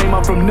shucking, I came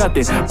up from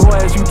nothing. Boy,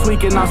 as you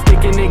tweaking, I'm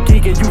sticking and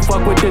geeking. You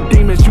fuck with the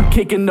demons, you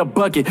kicking the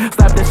bucket.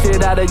 Slap the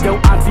shit out of your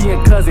auntie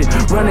and cousin.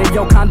 Running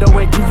your condo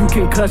and give you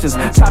concussions.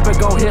 Chopper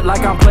gon' hit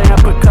like I'm playing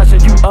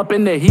percussion. You up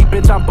in the heat,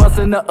 bitch, I'm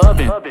busting the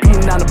oven.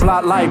 Beating down the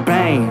block like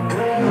bang.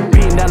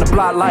 Beating down the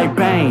block like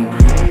bang.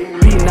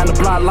 Beating down the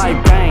block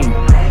like bang.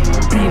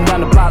 Beating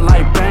down the block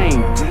like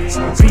bang.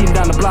 Beating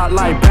down the block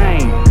like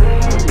bang.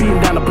 Beating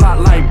down the block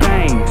like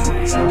bang.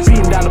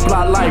 Beating down the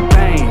block like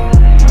bang.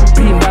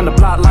 Beating down the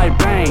block like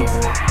bang.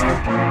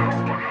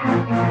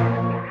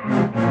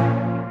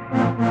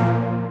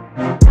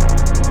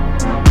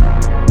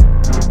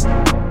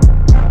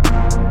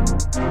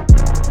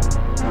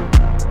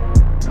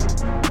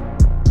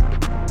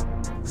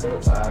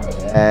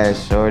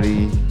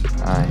 Shorty.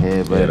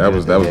 Head, Yeah, that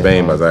was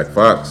Bane by Zach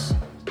Fox.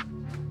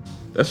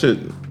 That shit.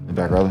 You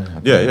back rolling?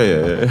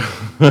 Yeah.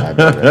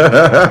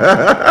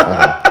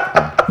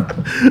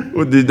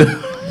 What did?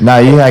 Nah,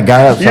 you had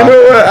got up. You know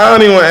what? I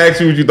don't even want to ask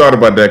you what you thought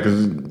about that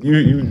because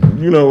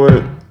you know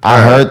what?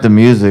 I heard the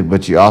music,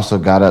 but you also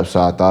got up,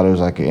 so I thought it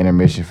was like an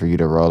intermission for you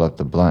to roll up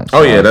the blunt.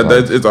 Oh yeah,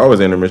 it's always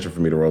an intermission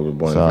for me to roll the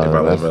blunt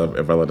So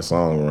if I let a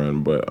song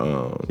run. But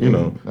you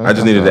know, I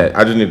just needed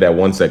that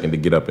 1 second to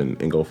get up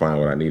and go find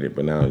what I needed.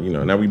 But now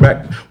now we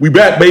back,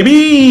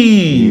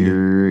 baby.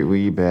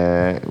 We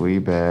back.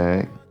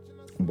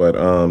 But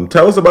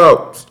tell us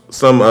about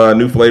some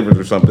new flavors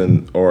or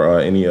something, or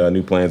any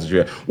new plans that you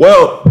have.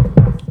 Well,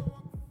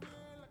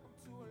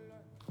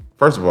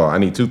 first of all, I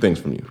need 2 things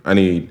from you.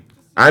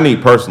 I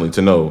need personally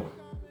to know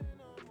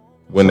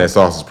when that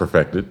sauce is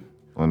perfected.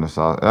 When the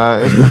sauce,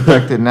 it's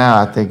perfected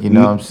now. I think you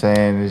know what I'm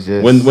saying. It's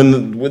just when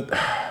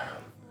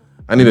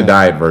I need a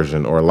diet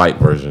version or a light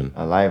version,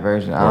 a light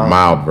version or a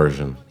mild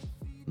version,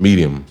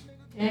 medium.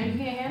 And you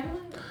can't handle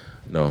it?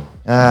 No.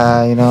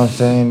 You know what I'm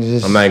saying. It's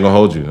just, I'm not even gonna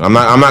hold you. I'm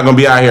not gonna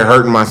be out here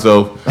hurting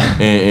myself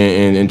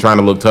and trying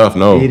to look tough.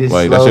 No, eat it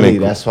like slowly. that shit ain't.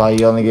 That's why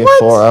you only get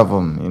 4 of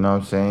them. You know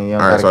what I'm saying. You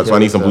All right, so I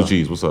need some blue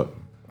cheese. What's up?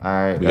 All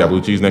right, We got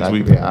blue cheese next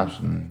week? That could be an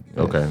option.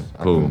 Yes, Okay,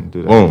 I cool. can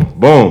do that.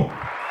 Boom.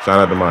 Shout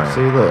out to Miya.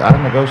 See, look, I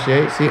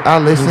negotiate. See, I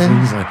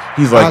listen.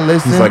 He's like,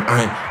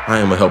 I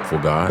am a helpful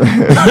God.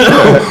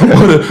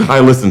 I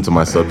listen to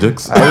my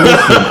subjects.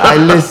 I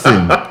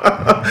listen.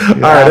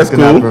 All right, that's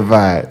cool. I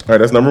provide. All right,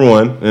 that's number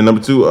 1. And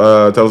number 2,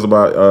 tell us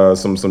about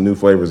some new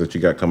flavors that you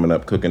got coming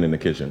up, cooking in the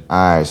kitchen.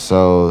 All right,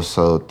 so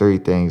 3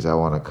 things I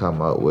want to come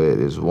up with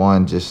is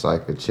 1, just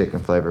like a chicken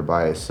flavor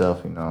by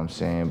itself, you know what I'm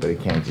saying? But it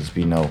can't just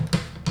be no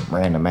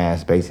random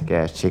ass, basic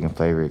ass chicken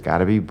flavor. It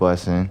gotta be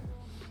bussin'.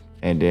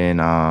 And then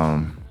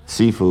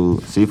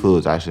seafood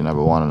is actually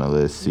number one on the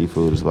list.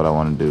 Seafood is what I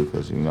want to do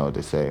because you know what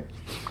they say,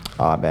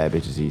 all bad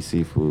bitches eat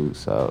seafood.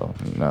 So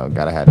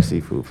gotta have the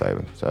seafood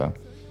flavor. So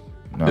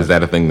is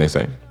that a thing they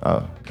say?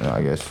 Oh,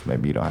 I guess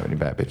maybe you don't have any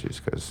bad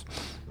bitches because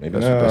Maybe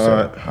that's what they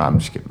not. say. I'm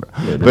just kidding, bro.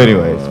 But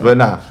anyways,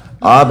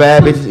 all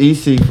bad bitches eat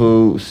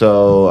seafood.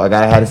 So I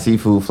gotta have the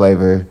seafood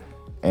flavor,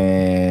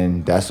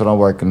 and that's what I'm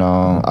working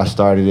on. I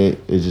started it.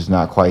 It's just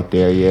not quite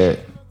there yet,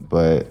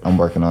 but I'm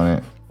working on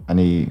it.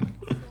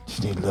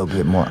 Just need a little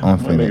bit more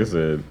oomph in Nigga it.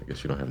 said, I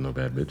guess you don't have no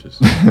bad bitches.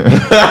 Yeah,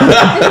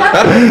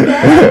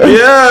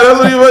 that's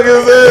what he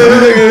fucking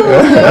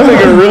said. That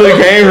nigga really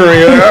came for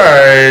me. All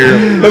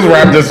right, let's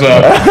wrap this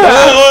up.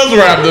 Let's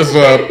wrap this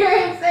up.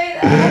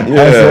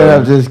 Yeah. I said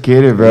I'm just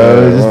kidding,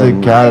 bro. It's just a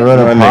kind of run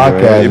a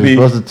podcast. You're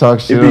supposed to talk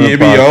shit on the podcast. It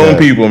be your own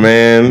people,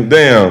 man.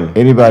 Damn.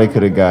 Anybody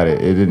could have got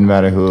it. It didn't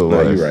matter who it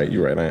was.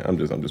 You're right. I'm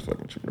just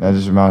fucking with you, bro. That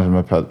just reminds me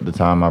of the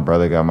time my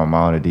brother got my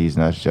mom a D's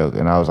nuts joke,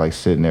 and I was like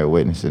sitting there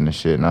witnessing the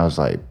shit, and I was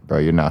like, bro,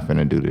 you're not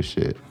finna do this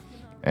shit.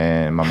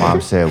 And my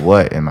mom said,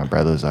 what? And my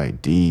brother was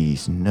like,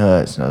 D's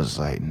nuts. And I was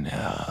like, no.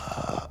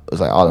 It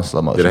was like all in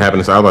slow motion. Did it happen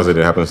in slow motion? Did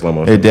it happen in slow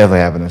motion? It definitely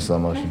happened in slow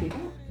motion.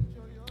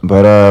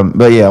 But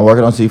yeah, I'm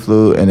working on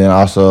seafood, and then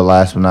also,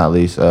 last but not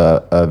least,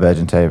 a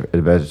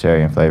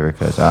vegetarian flavor,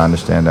 because I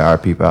understand there are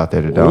people out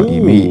there that don't eat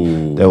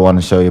meat that want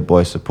to show your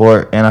boy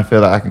support, and I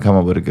feel like I can come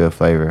up with a good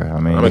flavor. I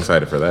mean, I'm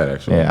excited for that,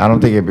 actually. Yeah, I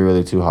don't think it'd be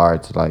really too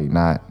hard to like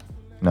not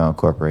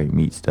incorporate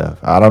meat stuff.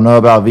 I don't know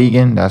about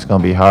vegan. That's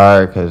gonna be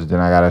hard because then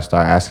I gotta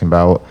start asking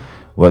about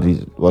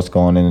what's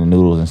going in the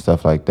noodles and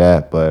stuff like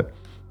that. But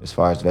as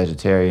far as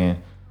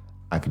vegetarian,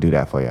 I could do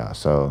that for y'all.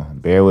 So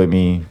bear with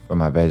me for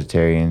my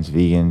vegetarians,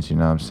 vegans, you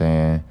know what I'm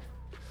saying?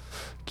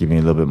 Give me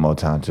a little bit more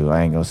time too.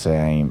 I ain't gonna say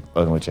I ain't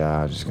fucking with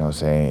y'all. I'm just gonna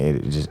say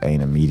it just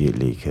ain't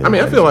immediately. I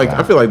mean, I feel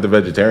like the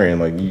vegetarian,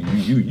 like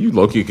you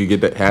low-key could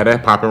have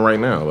that popping right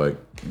now. Like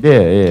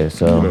yeah.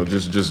 So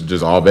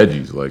just all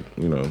veggies, like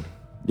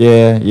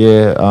Yeah.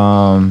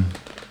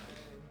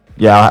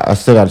 I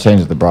still gotta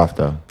change the broth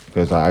though.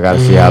 Because I got to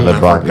see how the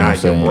broth,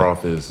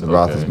 the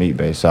broth is meat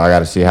based. So I got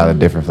to see how the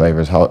different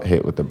flavors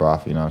hit with the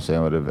broth. You know what I'm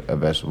saying? With a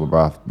vegetable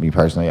broth. Me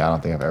personally, I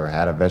don't think I've ever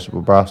had a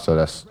vegetable broth. So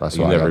that's why.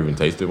 You never even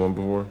tasted one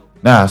before?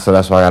 Nah. So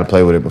that's why I got to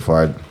play with it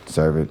before I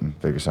serve it and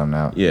figure something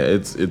out. Yeah,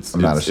 it's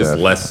less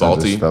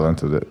salty. I just fell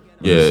into it.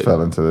 Yeah,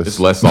 fell into this. It's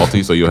less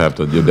salty, so you'll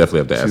definitely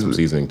have to add some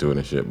seasoning to it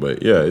and shit.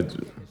 But yeah, it's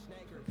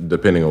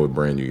depending on what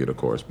brand you get, of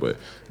course. But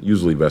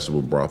usually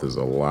vegetable broth is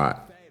a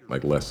lot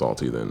less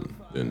salty than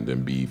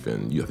beef,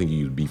 and I think you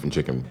use beef and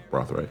chicken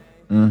broth, right?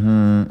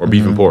 Mm-hmm. Or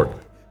beef and pork.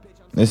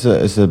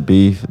 It's a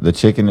beef. The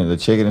chicken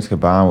is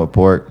combined with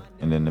pork,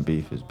 and then the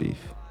beef is beef.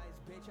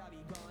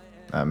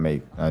 I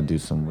do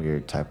some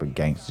weird type of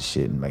gangster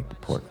shit and make the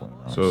pork one.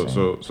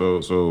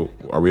 So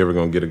are we ever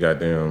gonna get a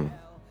goddamn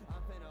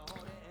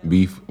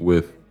beef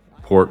with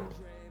pork?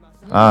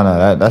 I don't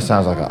know. That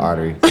sounds like an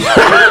artery.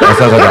 That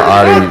sounds like an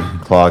artery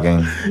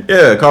clogging.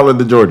 Yeah, call it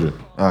the Georgia.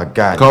 Oh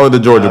God. Call it the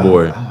Georgia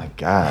boy. Oh my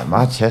God,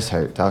 my chest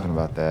hurt talking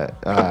about that.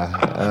 Oh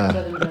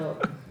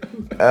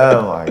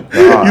my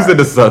God. You said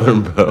the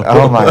Southern Belle.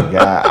 Oh my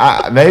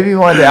God. Maybe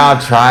one day I'll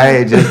try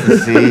it just to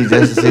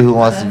see who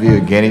wants to be a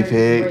guinea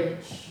pig.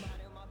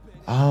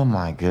 Oh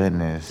my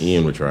goodness.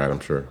 Ian would try it, I'm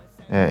sure.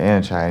 Yeah,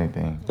 Ian try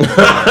anything.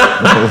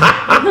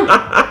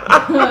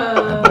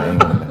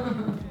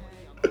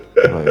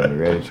 I'm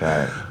ready to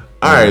try it.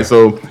 All right,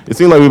 so it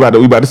seems like we about to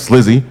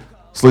slizzy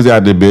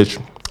out there, bitch.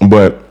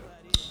 But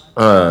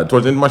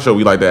towards the end of my show,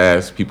 we like to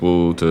ask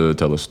people to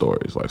tell us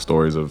stories, like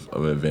stories of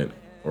an event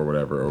or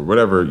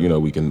whatever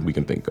we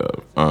can think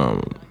of,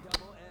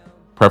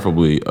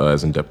 preferably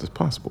as in depth as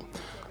possible.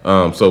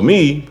 So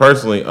me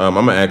personally, I'm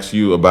gonna ask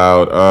you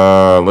about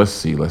let's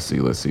see. Man,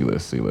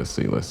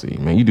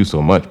 you do so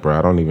much, bro.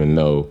 I don't even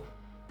know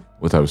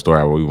what type of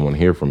story I would even want to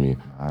hear from you.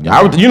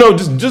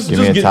 Just give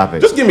me a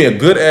topic. Just give me a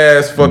good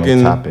ass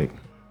fucking topic.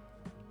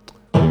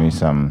 Give me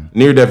some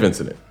near-death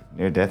incident.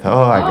 Near-death.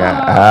 Oh my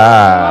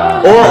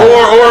God. Or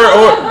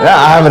yeah,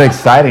 I have an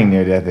exciting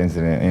near-death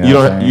incident.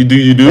 You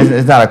do.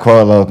 It's not a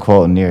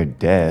quote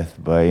near-death,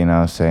 but you know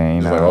what I'm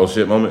saying. Like oh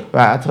shit moment.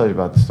 Right, I told you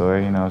about the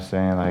story. You know what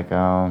I'm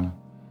saying.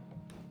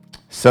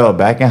 So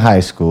back in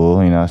high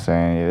school, you know what I'm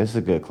saying. Yeah, this is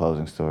a good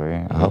closing story.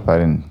 I hope I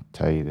didn't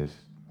tell you this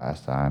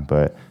last time,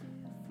 but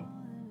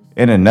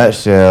in a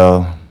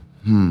nutshell,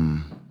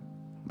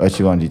 But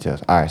you want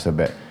details. All right, so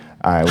bet.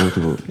 All right,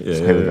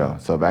 here we go.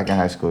 So back in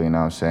high school, you know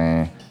what I'm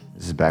saying?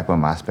 This is back when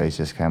MySpace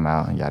just came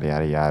out and yada,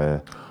 yada,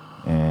 yada.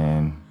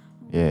 And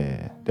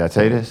yeah. Did I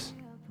tell you this?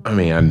 I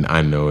mean,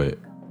 I know it.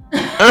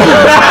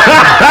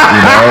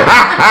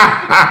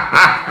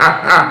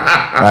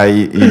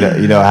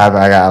 You know how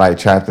I got like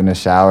trapped in the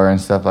shower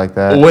and stuff like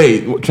that?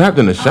 Wait, trapped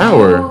in the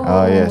shower?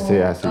 Oh yeah,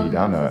 I see you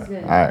don't know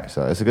it. All right,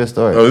 so it's a good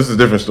story. Oh, this is a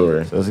different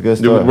story. So it's a good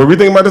story. Were we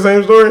thinking about the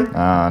same story?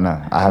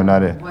 No, I have no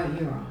idea. What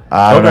year?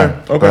 I don't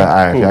know. Okay. But all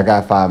right, Cool. if y'all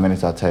got 5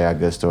 minutes, I'll tell you a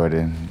good story,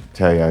 then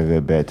tell you a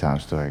good bedtime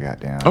story,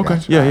 goddamn. Okay,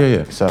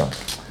 yeah. So,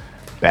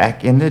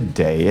 back in the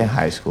day in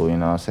high school, you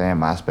know what I'm saying?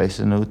 MySpace is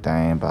a new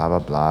thing, blah, blah,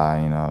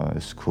 blah, you know,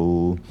 it's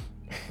cool.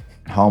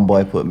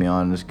 Homeboy put me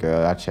on this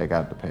girl. I check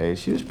out the page.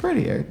 She was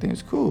pretty.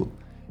 Everything's cool.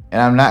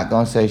 And I'm not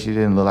going to say she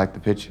didn't look like the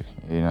picture.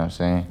 You know what I'm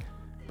saying?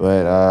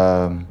 But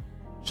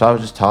Shawty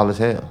was just tall as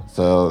hell.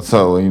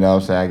 So you know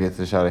what I'm saying? I get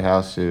to Shawty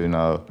house to, you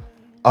know.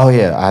 Oh,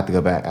 yeah. I have to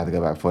go back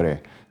before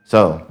there.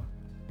 So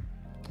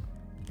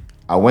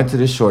I went to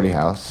this shorty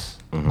house.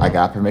 I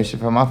got permission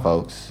from my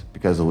folks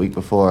because the week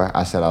before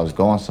I said I was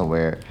going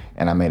somewhere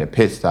and I made a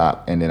pit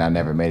stop and then I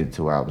never made it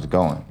to where I was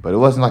going. But it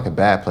wasn't like a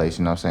bad place,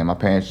 you know what I'm saying? My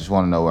parents just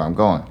want to know where I'm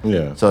going.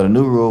 Yeah. So the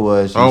new rule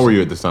was... How old were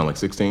you at this time, like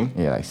 16?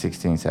 Yeah, like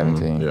 16,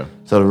 17. Yeah.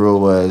 So the rule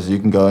was you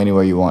can go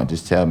anywhere you want,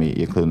 just tell me,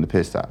 including the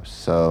pit stops.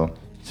 So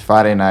it's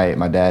Friday night,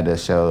 my dad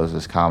does shows,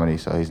 does comedy,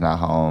 so he's not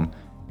home.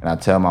 And I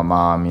tell my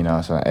mom, you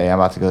know, so hey, I'm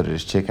about to go to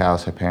this chick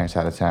house. Her parents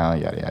out of town,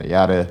 yada yada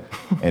yada.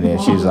 And then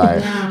she's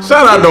like,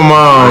 shout out to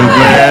mom,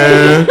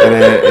 man. And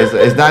then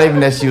it's not even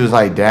that she was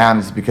like down.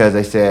 It's because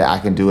they said I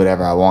can do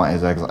whatever I want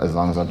as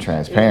long as I'm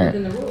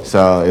transparent.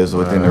 So it was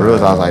within the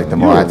rules. I was like, the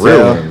more I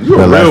tell,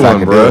 the less I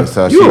can do it.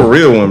 So you a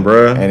real one,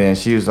 bro. And then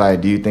she was like,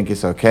 do you think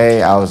it's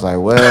okay? I was like,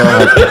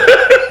 well.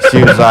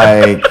 She was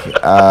like,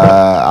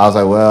 I was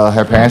like, well,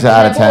 her parents are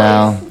out of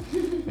town.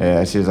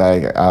 Yeah, she was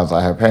like, I was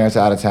like, her parents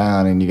are out of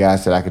town, and you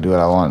guys said I could do what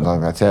I want as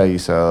long as I tell you,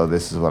 so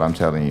this is what I'm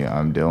telling you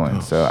I'm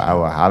doing. So I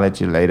will holler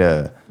at you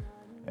later.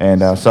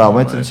 And so I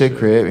went to the chick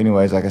crib.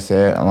 Anyways, like I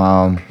said,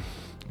 my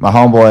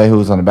homeboy who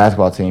was on the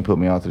basketball team put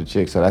me on to the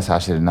chick, so that's how I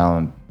should have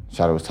known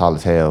Shawty was tall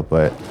as hell,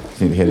 but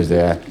neither here nor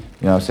there.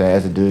 You know what I'm saying?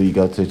 As a dude, you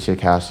go to a chick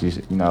house,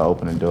 you know,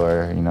 open the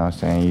door, you know what I'm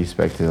saying? You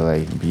expect to,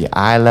 like, be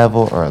eye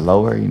level or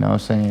lower, you know what I'm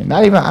saying?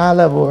 Not even eye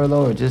level or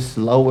lower, just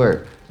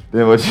lower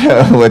than what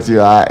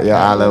your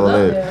eye level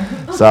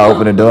is. So I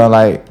opened the door and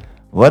like,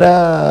 what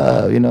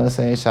up? You know what I'm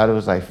saying? Shawty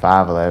was like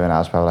 5'11". I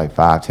was probably like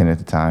 5'10" at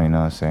the time, you know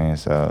what I'm saying?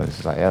 So it's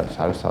just like, yep,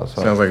 Shawty was tall as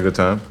fuck. Sounds like a good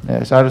time. Yeah,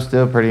 Shawty was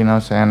still pretty, you know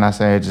what I'm saying? I'm not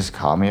saying it just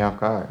caught me off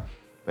guard.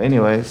 But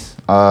anyways,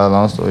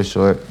 long story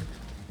short,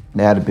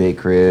 they had a big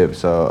crib,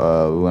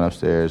 so we went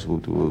upstairs,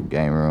 whoop to whoop,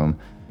 game room.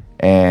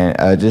 And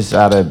just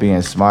out of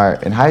being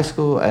smart, in high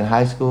school, I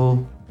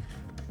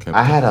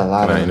had a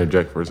lot of... Can I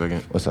interject for a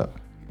second? What's up?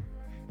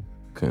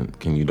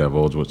 Can you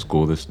divulge what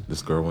school this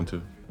girl went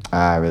to?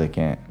 I really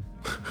can't.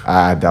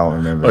 I don't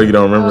remember. Oh, you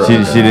don't remember? She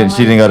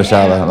didn't go to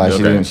Shiloh. Like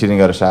Okay. she didn't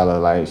go to Shiloh.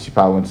 Like she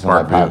probably went to some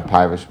like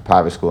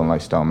private school in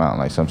like Stone Mountain,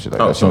 like some shit like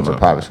that. She went to a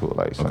private school,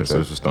 like something. Okay, so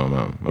it's just Stone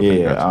Mountain.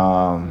 Okay, yeah.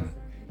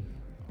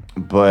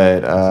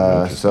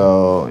 gotcha.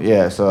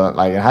 So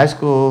like in high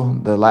school,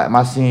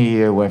 my senior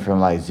year went from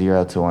like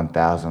 0 to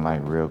 1,000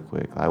 like real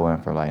quick. I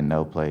went from like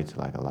no play to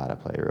like a lot of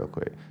play real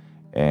quick,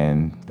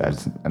 and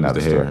that's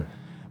another story.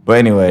 But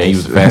anyway, and he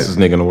was the fastest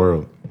nigga in the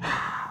world.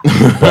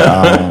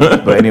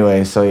 but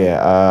anyway, so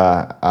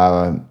yeah,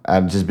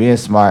 I'm just being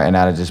smart, and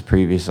out of just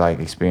previous like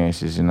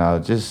experiences, you know,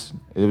 it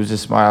was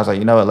just smart. I was like,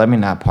 you know what, let me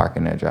not park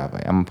in that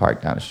driveway. I'm gonna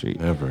park down the street.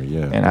 Never,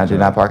 yeah. And I did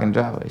not park in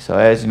the driveway. So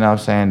as you know what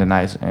I'm saying, the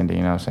night's ending,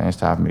 you know what I'm saying, it's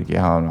time for me to get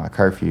home, my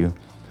curfew.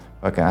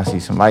 Okay, I see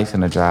some lights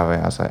in the driveway.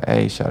 I was like,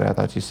 hey, shorty, I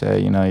thought you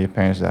said, you know, your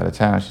parents are out of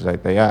town. She's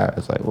like, they are. I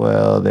was like,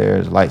 well,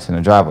 there's lights in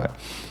the driveway.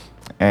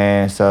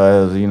 And so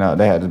it was, you know,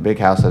 they had this big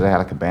house, so they had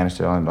like a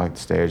banister on like the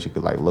stairs. You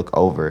could like look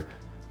over,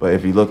 but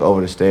if you look over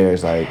the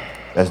stairs, like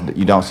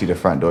you don't see the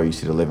front door. You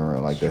see the living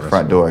room. Like the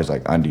front door is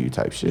like under you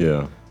type shit.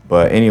 Yeah.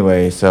 But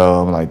anyway,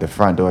 so I'm like the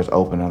front door is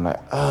open. I'm like,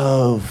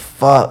 oh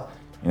fuck,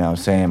 you know what I'm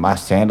saying? My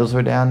sandals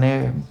were down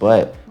there,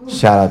 but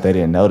shout out they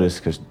didn't notice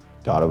because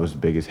daughter was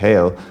big as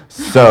hell.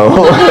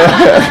 So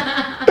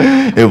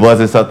it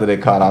wasn't something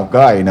that caught off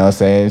guard, you know what I'm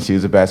saying? She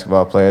was a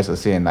basketball player, so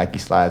seeing Nike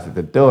slides at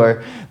the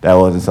door, that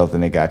wasn't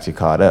something that got you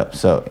caught up.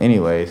 So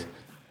anyways,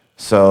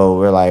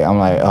 so I'm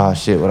like, oh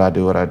shit, what I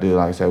do?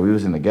 Like I said, we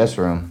was in the guest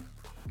room.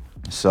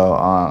 So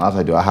I was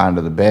like, do I hide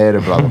under the bed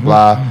or blah, blah,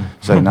 blah?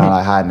 She's like, no,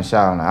 I hide in the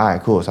shower. I'm like, all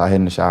right, cool. So I hid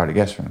in the shower of the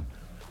guest room.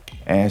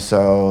 And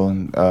so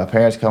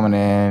parents coming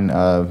in,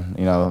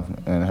 you know,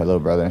 and her little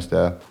brother and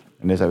stuff.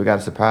 And they're like, we got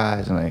a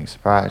surprise. And like,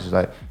 surprise. She's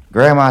like,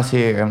 grandma's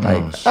here. I'm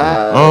like,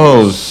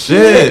 oh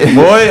shit,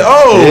 boy.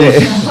 Oh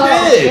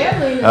shit.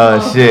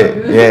 Oh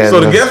shit. Yeah. So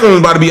the guest room is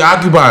about to be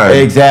occupied.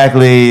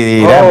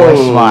 Exactly. That boy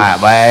smart,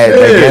 but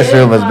the guest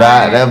room was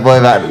about.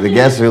 The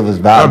guest room was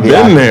about. I've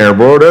been there,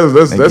 bro.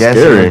 That's the guest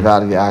scary. room was about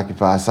to get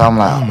occupied. So I'm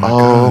like,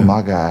 oh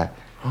my god.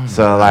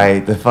 So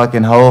like the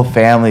fucking whole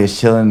family is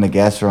chilling in the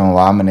guest room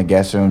while I'm in the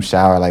guest room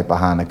shower, like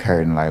behind the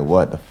curtain. Like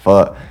what the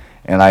fuck?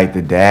 And like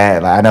the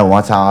dad, like I know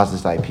one time I was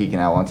just like peeking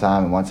out one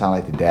time, and one time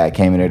like the dad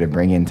came in there to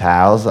bring in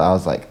towels. I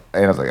was like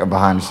I'm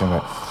behind the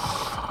shower,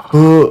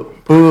 like,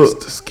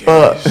 That's the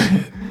scary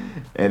shit.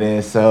 And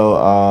then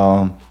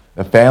so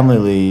the family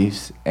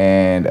leaves,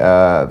 and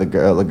the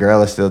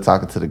girl is still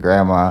talking to the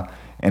grandma,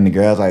 and the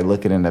girl's like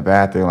looking in the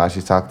bathroom while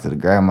she's talking to the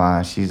grandma,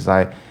 and she's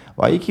like,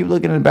 why you keep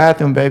looking in the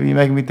bathroom, baby? You're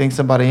making me think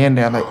somebody in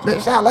there. I'm like,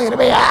 bitch, stop looking at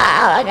me. Oh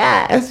my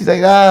god. And she's like,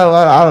 oh,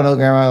 well, I don't know,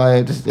 grandma.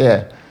 Like just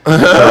yeah. So,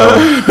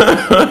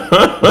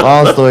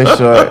 long story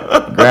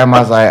short,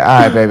 grandma's like,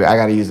 all right, baby, I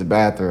gotta use the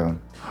bathroom.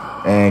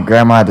 And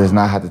grandma does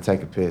not have to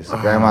take a piss.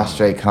 Grandma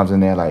straight comes in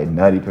there like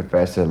Nutty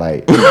Professor,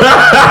 like blows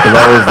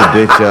the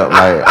bitch up,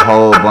 like a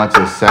whole bunch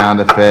of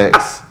sound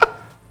effects.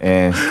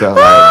 and stuff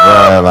like,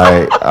 bro,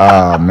 like,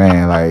 oh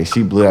man, like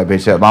she blew that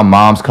bitch up. My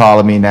mom's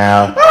calling me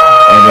now, and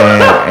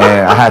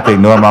I had to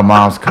ignore my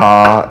mom's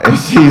call, and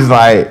she's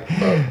like,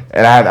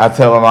 and I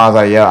tell my mom, I was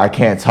like, yo, I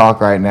can't talk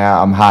right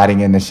now. I'm hiding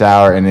in the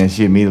shower, and then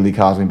she immediately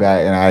calls me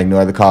back, and I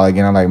ignore the call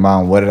again. I'm like,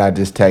 Mom, what did I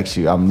just text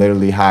you? I'm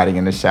literally hiding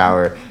in the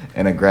shower,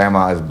 and the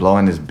grandma is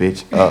blowing this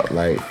bitch up,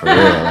 like for real,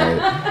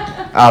 like.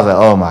 I was like,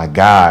 oh my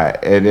God,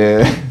 and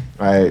then.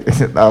 Like,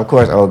 of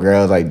course, old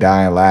girl was like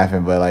dying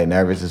laughing, but like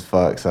nervous as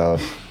fuck. So,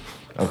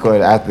 of course,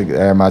 after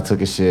everybody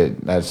took a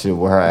shit, that shit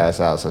wore her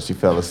ass out, so she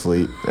fell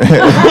asleep.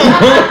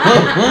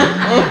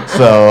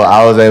 So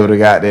I was able to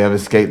goddamn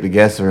escape the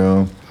guest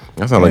room.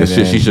 That sounds like a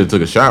shit she should have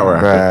took a shower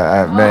after.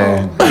 Bruh,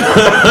 man,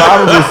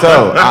 probably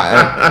so.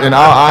 In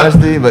all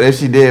honesty, but if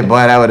she did, boy,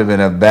 that would have been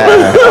a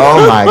bad.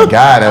 Oh my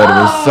God, that would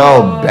have been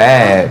so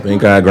bad.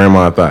 Thank God,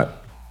 Grandma thought.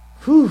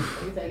 Whew.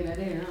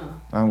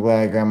 I'm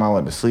glad Grandma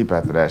went to sleep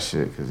after that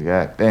shit, because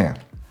goddamn.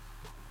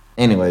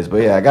 Anyways, but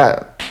yeah, I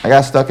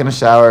got stuck in the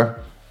shower.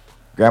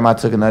 Grandma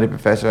took a nutty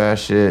professor ass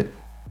shit.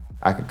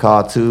 I could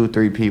call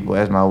 2-3 people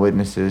as my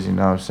witnesses, you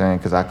know what I'm saying?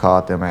 Because I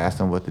called them, I asked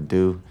them what to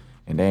do,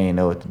 and they didn't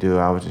know what to do.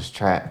 I was just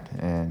trapped,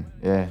 and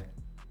yeah.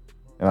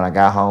 And when I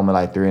got home at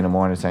like 3 in the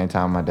morning, same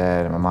time my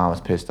dad and my mom was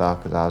pissed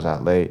off because I was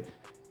out late.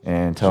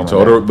 And you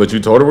told her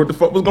what the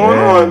fuck was going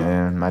on.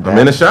 And my dad, I'm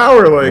in the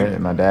shower, like. Yeah,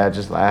 my dad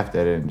just laughed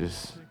at it and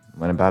just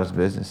went about his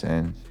business,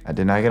 and I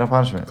did not get a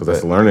punishment. Because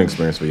that's a learning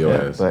experience for your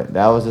ass. But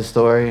that was the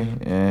story,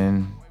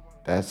 and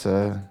that's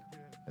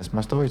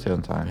my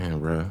storytelling time. Man,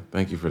 bro,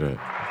 thank you for that.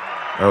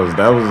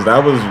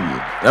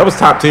 That was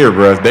top tier,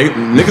 bro.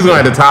 Niggas gonna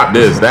have to top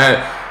this.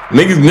 That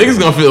niggas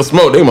gonna feel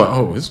smoke. They like,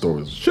 oh, his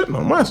story was shitting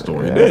on my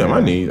story. Yeah, damn,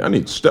 man. I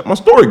need to step my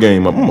story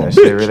game up. I'm a bitch.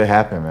 Shit really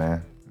happened,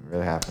 man. It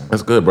really happened.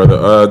 That's good,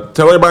 brother.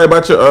 Tell everybody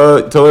about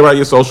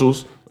your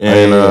socials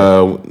and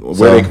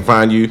where they can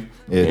find you.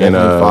 Yeah,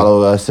 definitely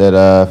follow us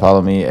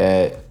follow me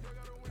at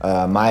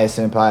Miya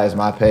Senpai is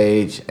my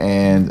page,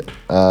 and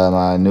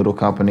my noodle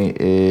company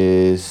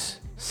is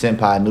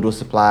Senpai Noodle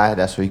Supply.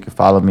 That's where you can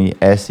follow me,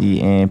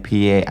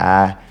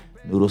 SENPAI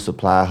Noodle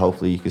Supply.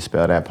 Hopefully you can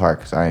spell that part,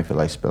 because I ain't feel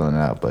like spelling it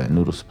out, but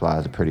noodle supply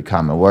is a pretty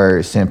common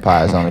word.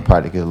 Senpai is the only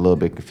part that gets a little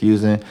bit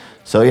confusing.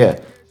 So yeah,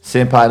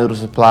 Senpai Noodle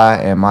Supply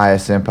and Miya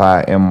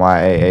Senpai,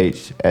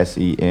 MYAHSENPAI,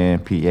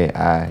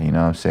 you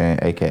know what I'm saying,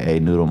 aka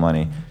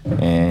NoodleMoney.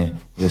 And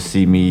you'll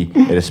see me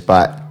at a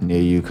spot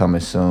near you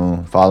coming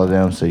soon. Follow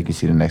them so you can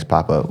see the next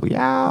pop up. We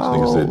out.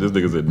 This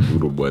nigga said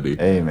Noodle Buddy.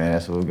 Hey man,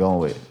 that's what we're going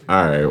with.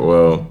 All right,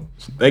 well,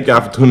 thank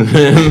y'all for tuning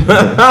in.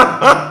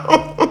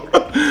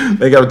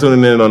 Thank y'all for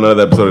tuning in on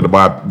another episode of the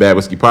Bad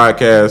Whiskey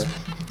Podcast.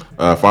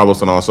 Follow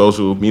us on all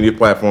social media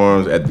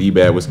platforms at The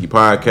Bad Whiskey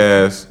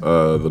Podcast,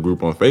 the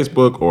group on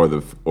Facebook, or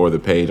the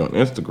page on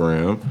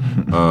Instagram.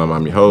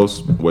 I'm your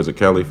host,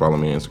 WzrdKelly. Follow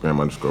me on Instagram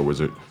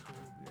 _Wizard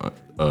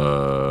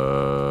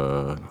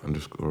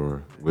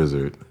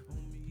 _Wizard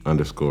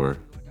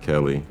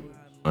 _Kelly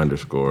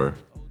 _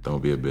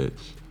 don't be a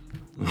bitch.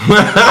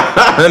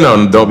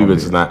 No, don't be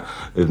bitch.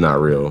 It's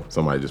not real.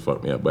 Somebody just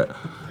fucked me up. But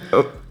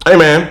hey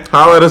man,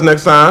 holler at us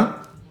next time.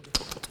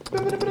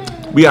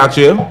 We out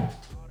here.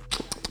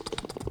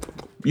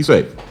 Be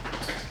safe.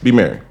 Be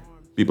merry.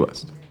 Be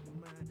blessed.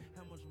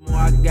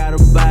 I got a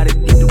body,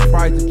 get the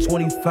price of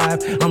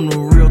 25. I'm the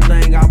real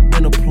thing, I've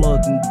been a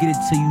plug and get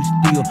it to you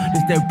still.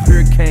 It's that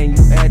pure cane,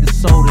 you add the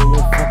soda, it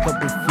won't fuck up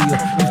the feel.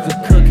 Used to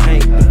cook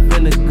Hank, the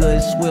vinegar,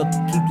 it's swell,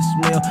 keep the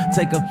smell.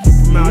 Take a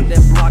from out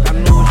that block, I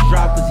know it's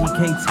dropped cause he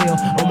can't tell.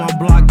 On my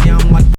block, yeah, I'm like